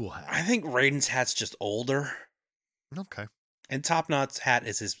a really cool hat. I think Raiden's hat's just older. Okay. And Top Knot's hat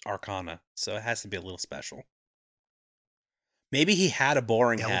is his arcana, so it has to be a little special. Maybe he had a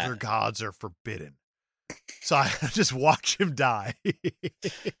boring hat. Elder gods are forbidden. So I just watch him die.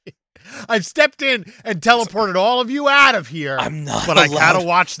 I've stepped in and teleported all of you out of here. I'm not But allowed. I gotta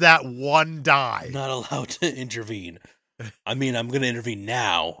watch that one die. I'm not allowed to intervene. I mean, I'm going to intervene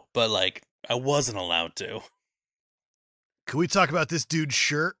now, but like, I wasn't allowed to. Can we talk about this dude's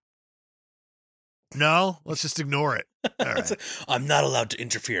shirt? No? Let's just ignore it. All right. I'm not allowed to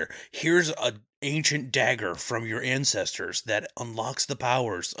interfere. Here's an ancient dagger from your ancestors that unlocks the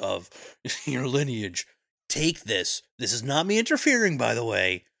powers of your lineage. Take this. This is not me interfering, by the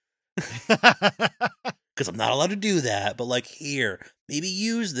way. Because I'm not allowed to do that. But like, here, maybe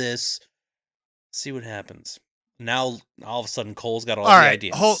use this. See what happens. Now, all of a sudden, Cole's got all the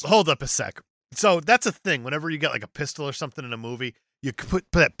ideas. Hold up a sec. So that's a thing. Whenever you get like a pistol or something in a movie, you could put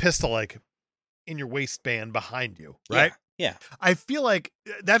that pistol like in your waistband behind you, right? Yeah. I feel like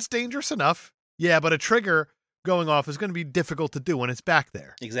that's dangerous enough. Yeah, but a trigger going off is going to be difficult to do when it's back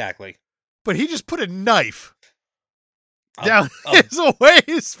there. Exactly. But he just put a knife down his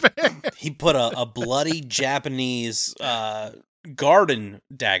waistband. He put a bloody Japanese garden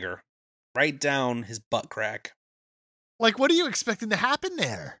dagger right down his butt crack. Like, what are you expecting to happen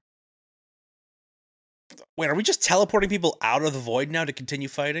there? Wait, are we just teleporting people out of the void now to continue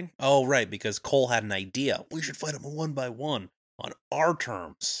fighting? Oh, right, because Cole had an idea. We should fight them one by one on our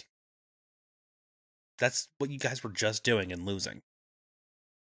terms. That's what you guys were just doing and losing.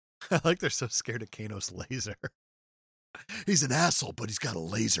 I like they're so scared of Kano's laser. He's an asshole, but he's got a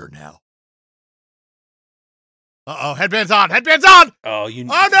laser now. Uh-oh, headband's on! Headband's on! Oh, Oh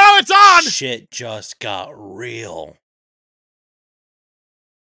no, it's on! Shit just got real.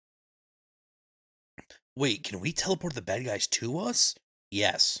 Wait, can we teleport the bad guys to us?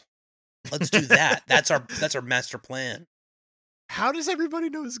 Yes. Let's do that. That's our master plan. How does everybody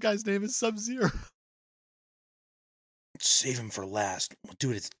know this guy's name is Sub-Zero? Save him for last. We'll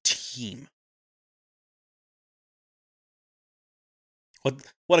do it as a team.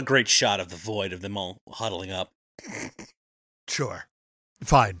 What a great shot of the void of them all huddling up. Sure.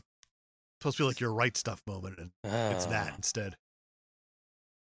 Fine. Supposed to be like your right stuff moment, and it's that Oh. instead.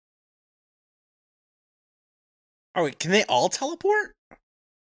 Oh, wait, can they all teleport?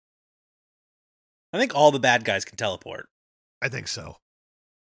 I think all the bad guys can teleport. I think so.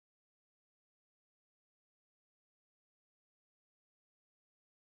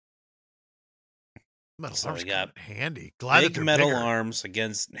 Metal So arms we got come in handy. Glad that Big they're metal bigger. arms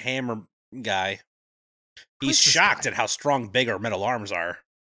against hammer guy. Who He's is this shocked guy? at how strong big our metal arms are.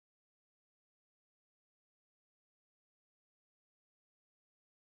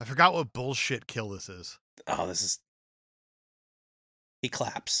 I forgot what bullshit kill this is. Oh, this is... He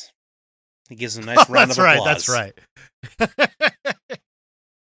claps. He gives a nice round of applause. That's right.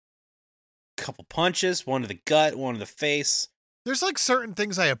 Couple punches, one to the gut, one to the face. There's like certain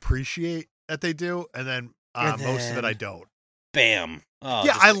things I appreciate that they do, and then most of it I don't. Bam. Oh,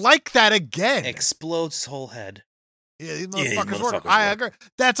 yeah, I like that again. Explodes his whole head. Yeah, these motherfuckers work. I agree.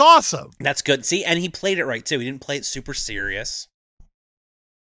 That's awesome. That's good. See, and he played it right, too. He didn't play it super serious.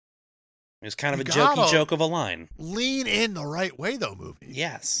 It was kind of a jokey joke of a line. Lean in the right way, though, movie.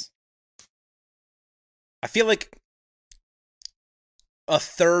 Yes. I feel like a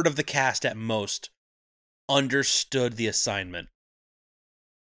third of the cast at most understood the assignment.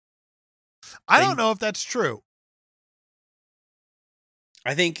 I don't know if that's true.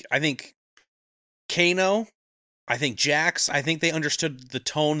 I think Kano, I think Jax, I think they understood the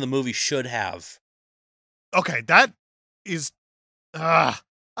tone the movie should have. Okay, that is...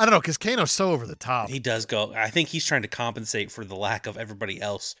 I don't know, because Kano's so over the top. He does go... I think he's trying to compensate for the lack of everybody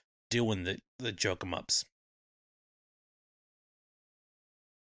else doing the joke-em-ups.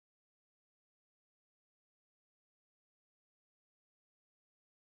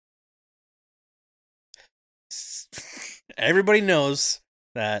 Everybody knows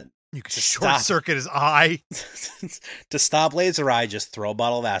that you can short circuit his eye. To stop laser eye, just throw a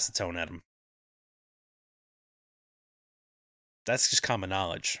bottle of acetone at him. That's just common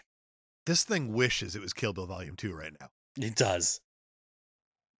knowledge. This thing wishes it was Kill Bill Volume 2 right now. It does.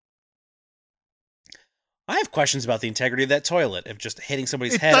 I have questions about the integrity of that toilet. If just hitting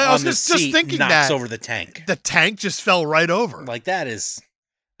somebody's head on the seat knocks over the tank. The tank just fell right over. Like, that's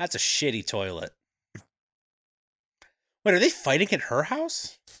a shitty toilet. Wait, are they fighting at her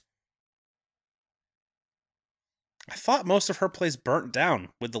house? I thought most of her place burnt down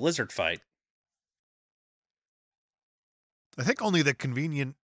with the lizard fight. I think only the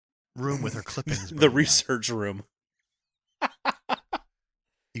convenient room with her clippings. The research room.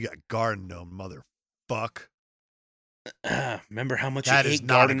 You got garden gnome, motherfuck. Remember how much you ate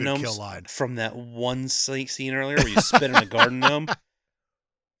garden gnomes from that one scene earlier where you spit in a garden gnome?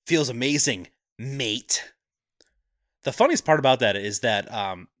 Feels amazing, mate. The funniest part about that is that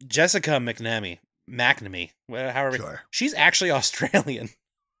Jessica McNamee, however, sure. She's actually Australian.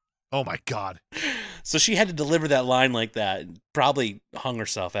 Oh my God. So she had to deliver that line like that. Probably hung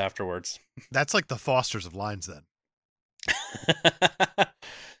herself afterwards. That's like the Fosters of lines then.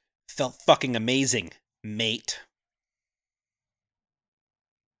 Felt fucking amazing, mate.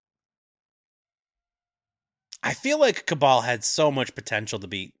 I feel like Cabal had so much potential to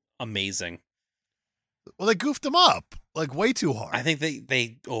be amazing. Well, they goofed him up like way too hard. I think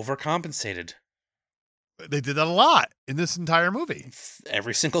they overcompensated. They did that a lot in this entire movie.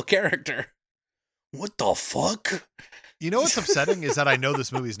 Every single character. What the fuck? You know what's upsetting is that I know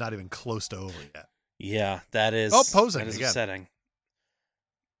this movie's not even close to over yet. Yeah, that is. Posing that is again. Upsetting.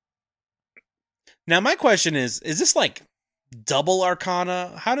 Now, my question is this like double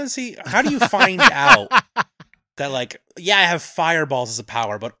Arcana? How do you find out that, like, yeah, I have fireballs as a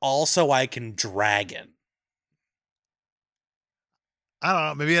power, but also I can dragon? I don't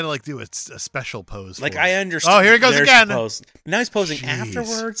know. Maybe he had to like do a special pose. Like, I understand. Oh, here he goes again. Now he's posing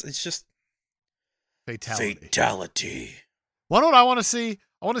afterwards. It's just fatality. What I want to see?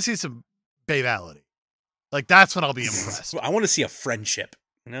 I want to see some babality. Like, that's when I'll be impressed. I want to see a friendship,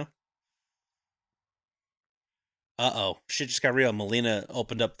 you know? Uh-oh. Shit just got real. Melina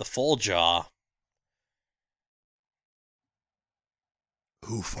opened up the full jaw.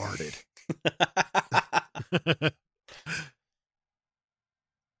 Who farted?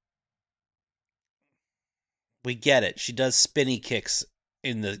 We get it. She does spinny kicks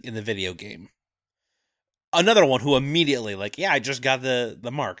in the video game. Another one who immediately, like, yeah, I just got the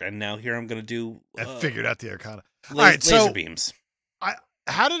mark, and now here I'm going to do... I figured out the Arcana. All right, laser beams.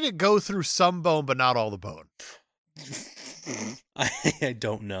 How did it go through some bone, but not all the bone? I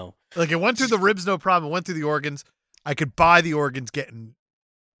don't know. Like, it went through the ribs, no problem. It went through the organs. I could buy the organs getting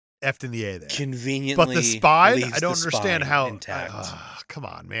effed in the A there. Conveniently, but the spine, I don't understand how... intact. Come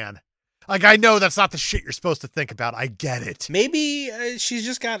on, man. Like, I know that's not the shit you're supposed to think about. I get it. Maybe she's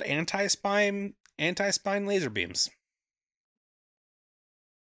just got anti-spine laser beams.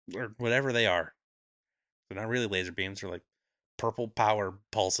 Or whatever they are. They're not really laser beams. They're like purple power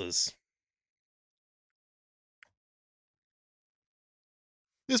pulses.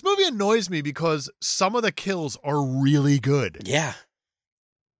 This movie annoys me because some of the kills are really good. Yeah.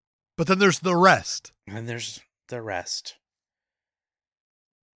 But then there's the rest. And there's the rest.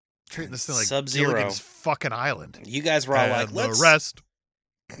 Treating this thing like Sub-Zero. Gilligan's fucking Island. You guys were all like, the rest.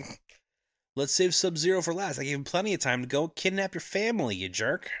 Let's save Sub-Zero for last. I gave him plenty of time to go kidnap your family, you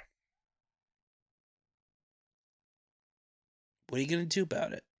jerk. What are you going to do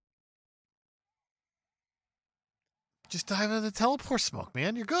about it? Just dive into the teleport smoke,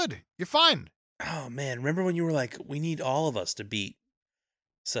 man. You're good. You're fine. Oh, man. Remember when you were like, we need all of us to beat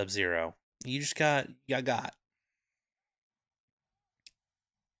Sub-Zero? You got.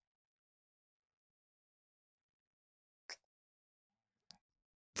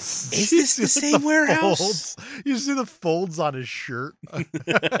 Is this the same warehouse? You see the folds on his shirt?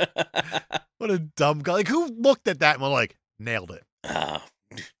 What a dumb guy. Like, who looked at that and was like, nailed it?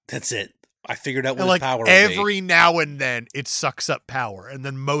 That's it. I figured out what his power every now and then it sucks up power, and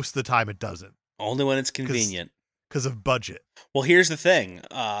then most of the time it doesn't. Only when it's convenient. Because of budget. Well, here's the thing.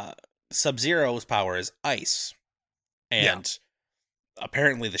 Sub-Zero's power is ice. And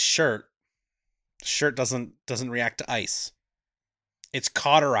apparently the shirt doesn't react to ice. It's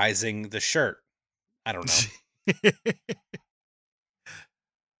cauterizing the shirt. I don't know.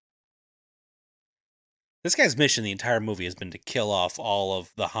 This guy's mission the entire movie has been to kill off all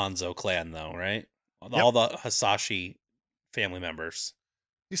of the Hanzo clan, though, right? All the Hasashi family members.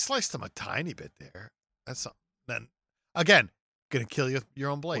 You sliced them a tiny bit there. That's then again gonna kill you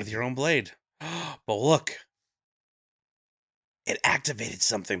your own blade with your own blade. But look, it activated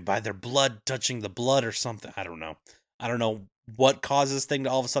something by their blood touching the blood or something. I don't know what caused this thing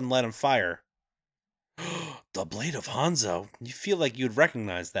to all of a sudden light on fire. The blade of Hanzo. You feel like you'd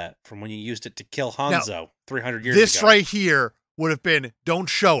recognize that from when you used it to kill Hanzo now, 300 years ago. This right here would have been, don't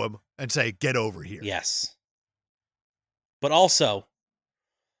show him and say, get over here. Yes. But also,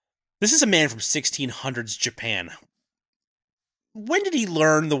 this is a man from 1600s Japan. When did he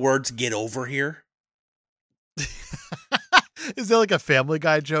learn the words get over here? Is there like a Family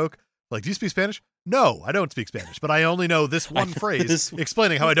Guy joke? Like, do you speak Spanish? No, I don't speak Spanish, but I only know this one phrase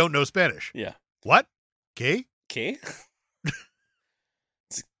explaining how I don't know Spanish. Yeah. What? ¿Qué? ¿Qué?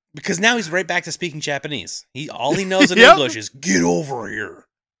 Because now he's right back to speaking Japanese. All he knows in English is get over here.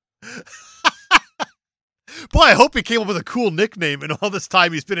 Boy, I hope he came up with a cool nickname in all this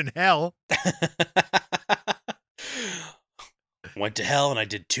time he's been in hell. Went to hell and I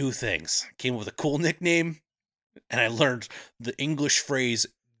did two things. Came up with a cool nickname and I learned the English phrase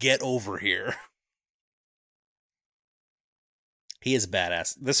get over here. He is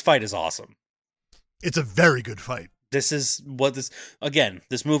badass. This fight is awesome. It's a very good fight. This is what this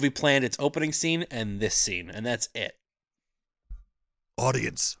movie planned its opening scene and this scene, and that's it.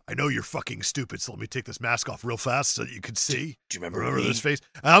 Audience, I know you're fucking stupid, so let me take this mask off real fast so that you can see. Do you remember this face?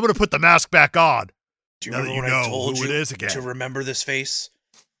 And I'm going to put the mask back on. Do you remember when I told you to remember this face?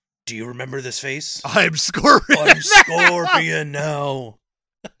 Do you remember this face? I'm Scorpion. I'm Scorpion now.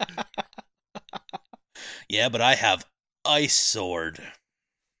 Yeah, but I have Ice Sword.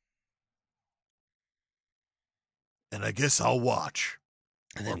 And I guess I'll watch.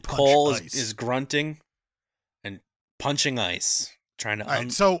 And then Cole is grunting and punching ice, trying to. All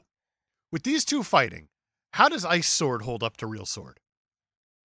right, so with these two fighting, how does Ice Sword hold up to Real Sword?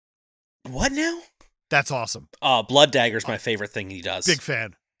 What now? That's awesome. Blood Dagger's my favorite thing he does. Big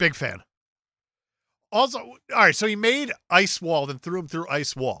fan. Also, all right, so he made Ice Wall, then threw him through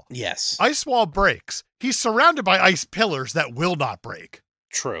Ice Wall. Yes. Ice Wall breaks. He's surrounded by ice pillars that will not break.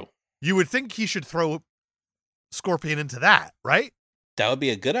 True. You would think he should throw Scorpion into that, right? That would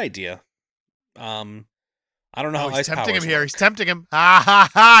be a good idea. I don't know how he's ice tempting him here. work. He's tempting him. Ha ha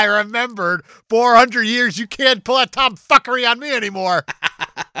ha! I remembered. 400 years. You can't pull that tomfuckery on me anymore.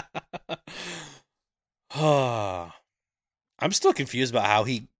 I'm still confused about how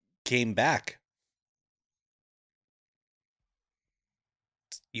he came back.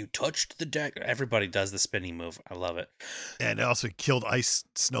 You touched the dagger. Everybody does the spinning move. I love it. And it also killed Ice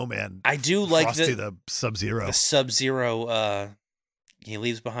Snowman. I do like Frosty the Sub-Zero. The Sub-Zero. He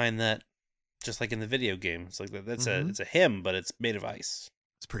leaves behind that, just like in the video game. It's like that's it's a him, but it's made of ice.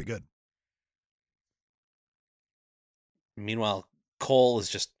 It's pretty good. Meanwhile, Cole is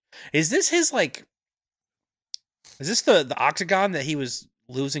just. Is this his like? Is this the octagon that he was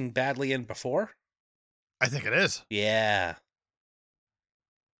losing badly in before? I think it is. Yeah.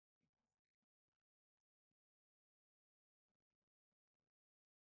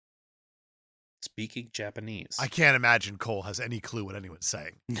 Speaking Japanese. I can't imagine Cole has any clue what anyone's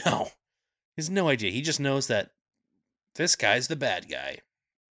saying. No. He has no idea. He just knows that this guy's the bad guy.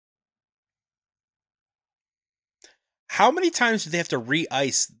 How many times do they have to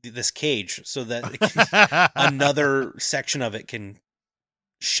re-ice this cage so that it can, another section of it can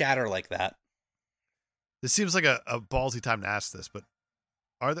shatter like that? This seems like a ballsy time to ask this, but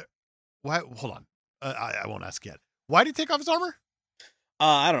are there... Why? Hold on. I won't ask yet. Why did he take off his armor?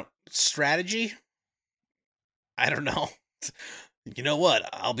 I don't Strategy? I don't know. You know what?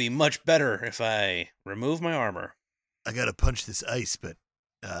 I'll be much better if I remove my armor. I gotta punch this ice, but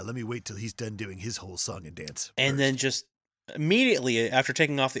let me wait till he's done doing his whole song and dance. And then just immediately after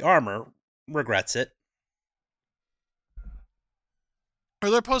taking off the armor, regrets it. Are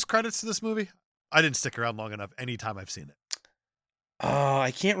there post-credits to this movie? I didn't stick around long enough anytime I've seen it.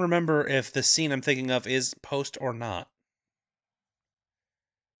 I can't remember if the scene I'm thinking of is post or not.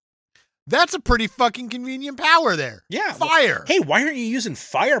 That's a pretty fucking convenient power there. Yeah. Fire. Hey, why aren't you using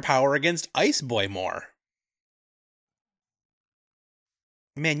firepower against Ice Boy more?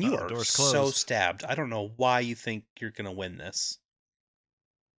 Man, you are so stabbed. I don't know why you think you're going to win this.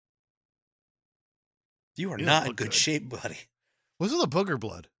 You are not in good shape, buddy. What's with the booger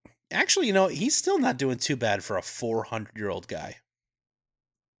blood? Actually, he's still not doing too bad for a 400-year-old guy.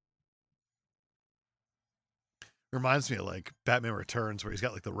 Reminds me of like Batman Returns, where he's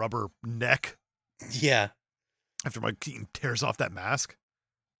got like the rubber neck. Yeah. After Mike Keaton tears off that mask.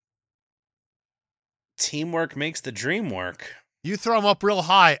 Teamwork makes the dream work. You throw him up real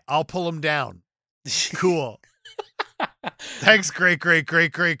high, I'll pull him down. Cool. Thanks, great grandpa.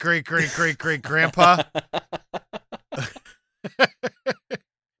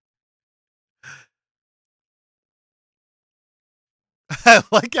 I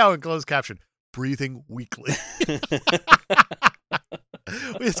like how in closed caption, breathing weakly. We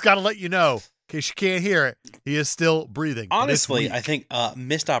just got to let you know, in case you can't hear it, he is still breathing. Honestly, I think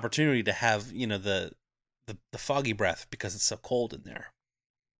missed opportunity to have, the foggy breath because it's so cold in there.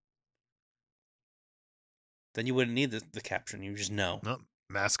 Then you wouldn't need the caption. You just know. Nope.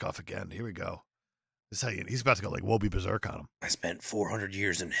 Mask off again. Here we go. This is how he's about to go like Wobie Berserk on him. I spent 400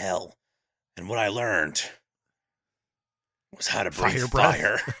 years in hell, and what I learned was how to breathe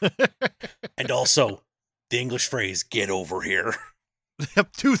fire. And also the English phrase, get over here.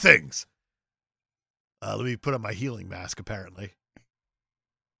 Yep, two things. Let me put on my healing mask, apparently.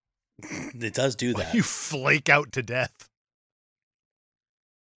 It does do that. You flake out to death.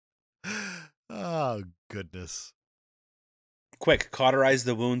 Oh, goodness. Quick, cauterize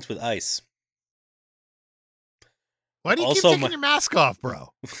the wounds with ice. Why do you keep taking your mask off,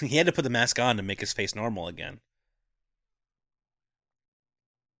 bro? He had to put the mask on to make his face normal again.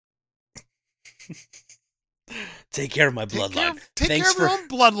 Take care of my bloodline. Take care of your own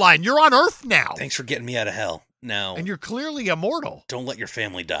bloodline. You're on Earth now. Thanks for getting me out of hell. Now. And you're clearly immortal. Don't let your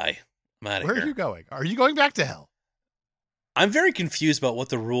family die. I'm out of here. Where are you going? Are you going back to hell? I'm very confused about what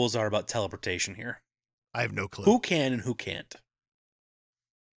the rules are about teleportation here. I have no clue. Who can and who can't?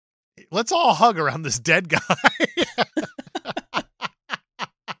 Let's all hug around this dead guy.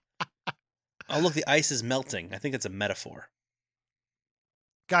 Oh, look, the ice is melting. I think it's a metaphor.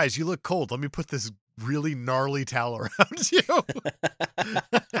 Guys, you look cold. Let me put this really gnarly towel around you.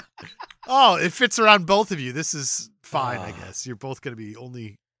 Oh, it fits around both of you. This is fine, I guess. You're both going to be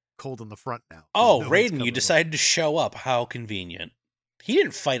only cold in the front now. Oh, Raiden, you decided to show up. How convenient. He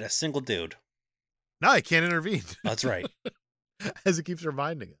didn't fight a single dude. No, he can't intervene. That's right. As it keeps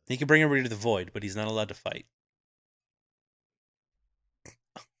reminding us. He can bring everybody to the void, but he's not allowed to fight.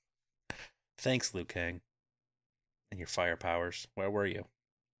 Thanks, Liu Kang. And your fire powers. Where were you?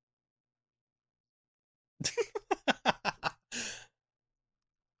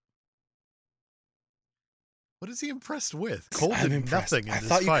 What is he impressed with? Cold I'm and impressed. nothing in I this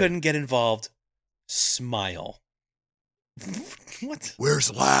thought fight. You couldn't get involved. Smile. What?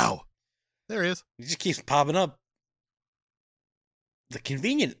 Where's Lau? There he is. He just keeps popping up. The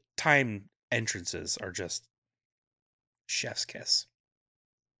convenient time entrances are just chef's kiss.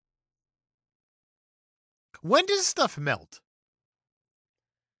 When does stuff melt?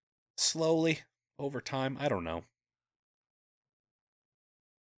 Slowly, over time. I don't know.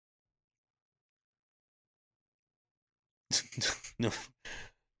 No.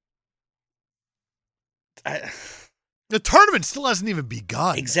 The tournament still hasn't even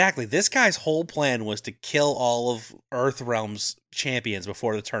begun. Exactly. This guy's whole plan was to kill all of Earthrealm's champions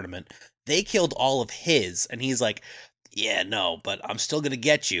before the tournament. They killed all of his, and he's like, yeah, no, but I'm still going to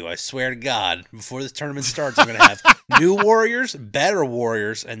get you. I swear to God. Before this tournament starts, I'm going to have new warriors, better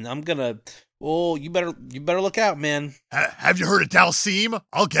warriors, and I'm going to... Oh, you better look out, man. Have you heard of Dalsim?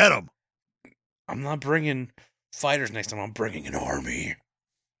 I'll get him. I'm not bringing fighters next time. I'm bringing an army.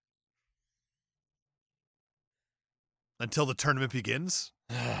 Until the tournament begins?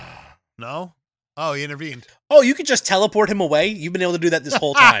 No? Oh, he intervened. Oh, you could just teleport him away? You've been able to do that this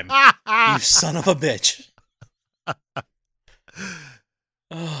whole time. You son of a bitch.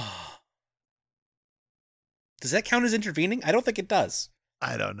 Does that count as intervening? I don't think it does.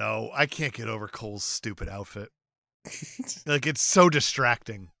 I don't know. I can't get over Cole's stupid outfit. Like, it's so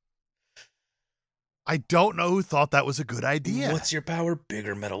distracting. I don't know who thought that was a good idea. What's your power?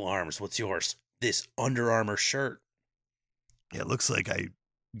 Bigger metal arms. What's yours? This Under Armour shirt. It looks like I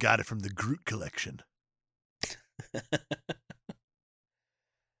got it from the Groot collection.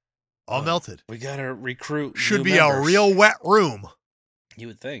 All melted. We gotta recruit. Should new be members. a real wet room. You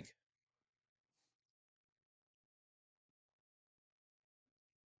would think.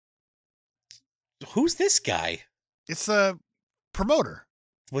 Who's this guy? It's a promoter.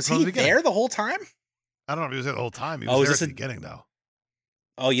 Was From he the beginning. there the whole time? I don't know if he was there the whole time. He Oh, was is there at this the beginning, though.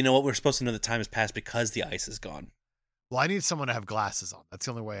 Oh, you know what? We're supposed to know that time has passed because the ice is gone. Well, I need someone to have glasses on. That's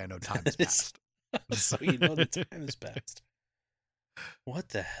the only way I know time has passed. So you know the time has passed. What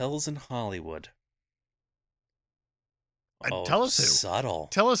the hell's in Hollywood? Oh, tell us who. Subtle.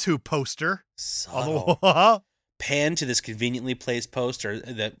 Tell us who, poster. Subtle. Oh, Pan to this conveniently placed poster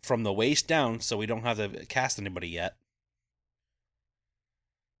that from the waist down, so we don't have to cast anybody yet.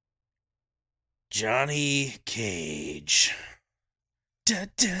 Johnny Cage. I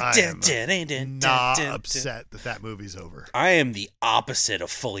am not upset that movie's over. I am the opposite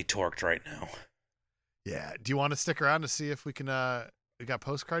of fully torqued right now. Yeah. Do you want to stick around to see if we can, we got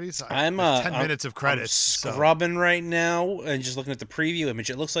post credits? I'm 10 minutes of credits. I'm scrubbing right now and just looking at the preview image.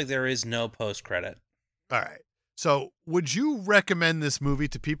 It looks like there is no post credit. All right. So would you recommend this movie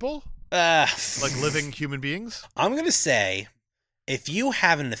to people? Like living human beings? I'm going to say if you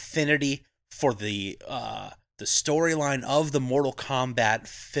have an affinity for the storyline of the Mortal Kombat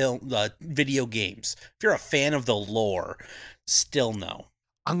film, video games, if you're a fan of the lore, still no.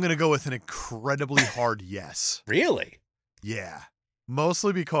 I'm going to go with an incredibly hard yes. Really? Yeah.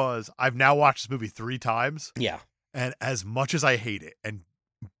 Mostly because I've now watched this movie 3 times. Yeah. And as much as I hate it, and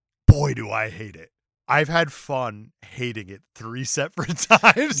boy, do I hate it, I've had fun hating it 3 separate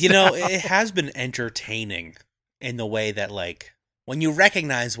times. You know, it has been entertaining in the way that, like, when you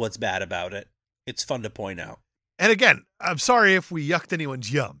recognize what's bad about it, it's fun to point out. And again, I'm sorry if we yucked anyone's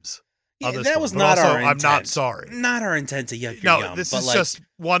yums. Yeah, that was not our intent. I'm not sorry. Not our intent to yuck your yum. This is just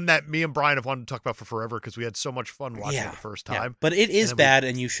one that me and Brian have wanted to talk about for forever because we had so much fun watching it the first time. Yeah. But it is bad,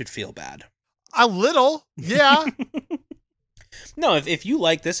 and you should feel bad. A little, yeah. No, if you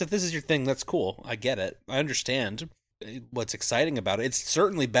like this, if this is your thing, that's cool. I get it. I understand what's exciting about it. It's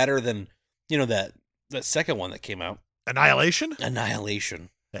certainly better than, that second one that came out. Annihilation?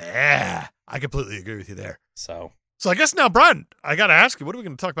 Yeah, I completely agree with you there. So I guess now, Brian, I got to ask you, what are we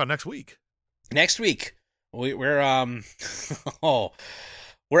going to talk about next week? Next week, we're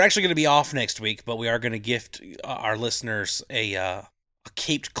we're actually going to be off next week, but we are going to gift our listeners a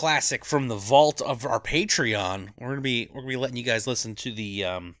caped classic from the vault of our Patreon. We're gonna be letting you guys listen to the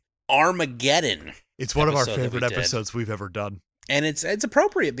Armageddon. It's one of our favorite episodes we've ever done, and it's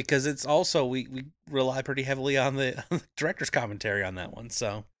appropriate because it's also we rely pretty heavily on the director's commentary on that one.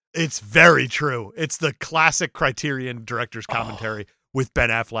 So it's very true. It's the classic Criterion director's commentary with Ben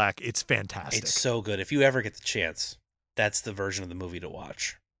Affleck. It's fantastic. It's so good. If you ever get the chance, that's the version of the movie to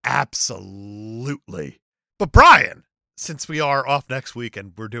watch. Absolutely. But Brian, since we are off next week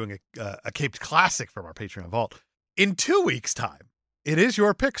and we're doing a caped classic from our Patreon vault, in 2 weeks' time, it is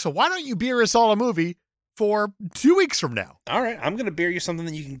your pick. So why don't you beer us all a movie for 2 weeks from now? All right. I'm going to beer you something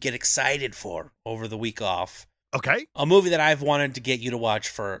that you can get excited for over the week off. Okay. A movie that I've wanted to get you to watch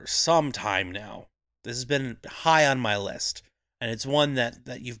for some time now. This has been high on my list. And it's one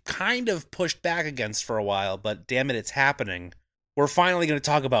that you've kind of pushed back against for a while, but damn it, it's happening. We're finally going to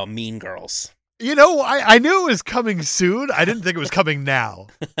talk about Mean Girls. I knew it was coming soon. I didn't think it was coming now.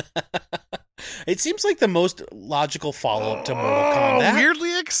 It seems like the most logical follow-up to Mortal Kombat.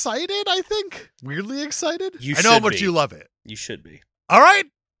 Weirdly excited, I think. Weirdly excited. I know how much you love it. You should be. All right.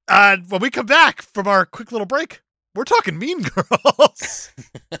 When we come back from our quick little break, we're talking Mean Girls.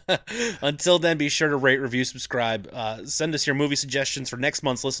 Until then, be sure to rate, review, subscribe. Send us your movie suggestions for next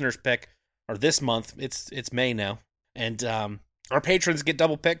month's listener's pick, or this month. It's May now. And our patrons get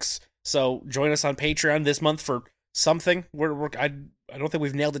double picks. So join us on Patreon this month for something. I don't think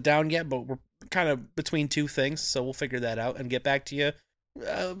we've nailed it down yet, but we're kind of between 2 things. So we'll figure that out and get back to you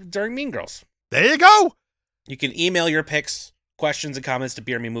during Mean Girls. There you go. You can email your picks, questions, and comments to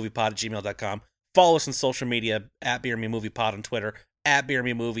beermemoviepod@gmail.com. Follow us on social media at beermemoviepod on Twitter, at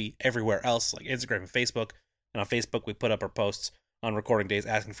beermemovie everywhere else like Instagram and Facebook. And on Facebook, we put up our posts on recording days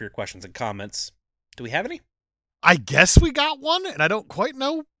asking for your questions and comments. Do we have any? I guess we got one, and I don't quite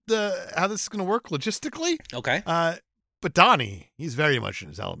know how this is going to work logistically. Okay. But Donnie, he's very much in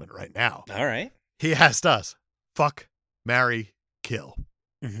his element right now. All right. He asked us, fuck, marry, kill.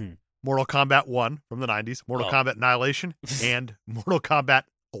 Mm-hmm. Mortal Kombat 1 from the 90s, Mortal Kombat Annihilation, and Mortal Kombat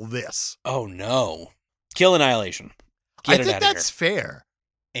this. Oh, no. Kill Annihilation. I think that's fair.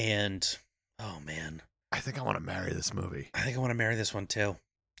 And Oh, man. I think I want to marry this movie. I think I want to marry this one, too.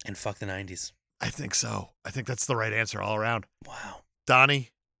 And fuck the 90s. I think so. I think that's the right answer all around. Wow.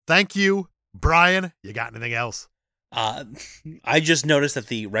 Donnie, thank you. Brian, you got anything else? I just noticed that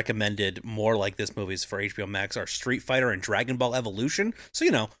the recommended more like this movies for HBO Max are Street Fighter and Dragon Ball Evolution.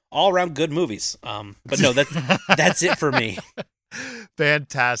 So, all around good movies. But no, that's it for me.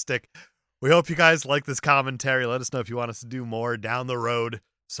 Fantastic. We hope you guys like this commentary. Let us know if you want us to do more down the road.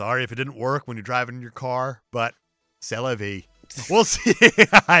 Sorry if it didn't work when you're driving in your car, but c'est la vie. We'll see you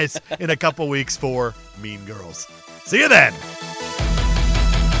guys in a couple weeks for Mean Girls. See you then.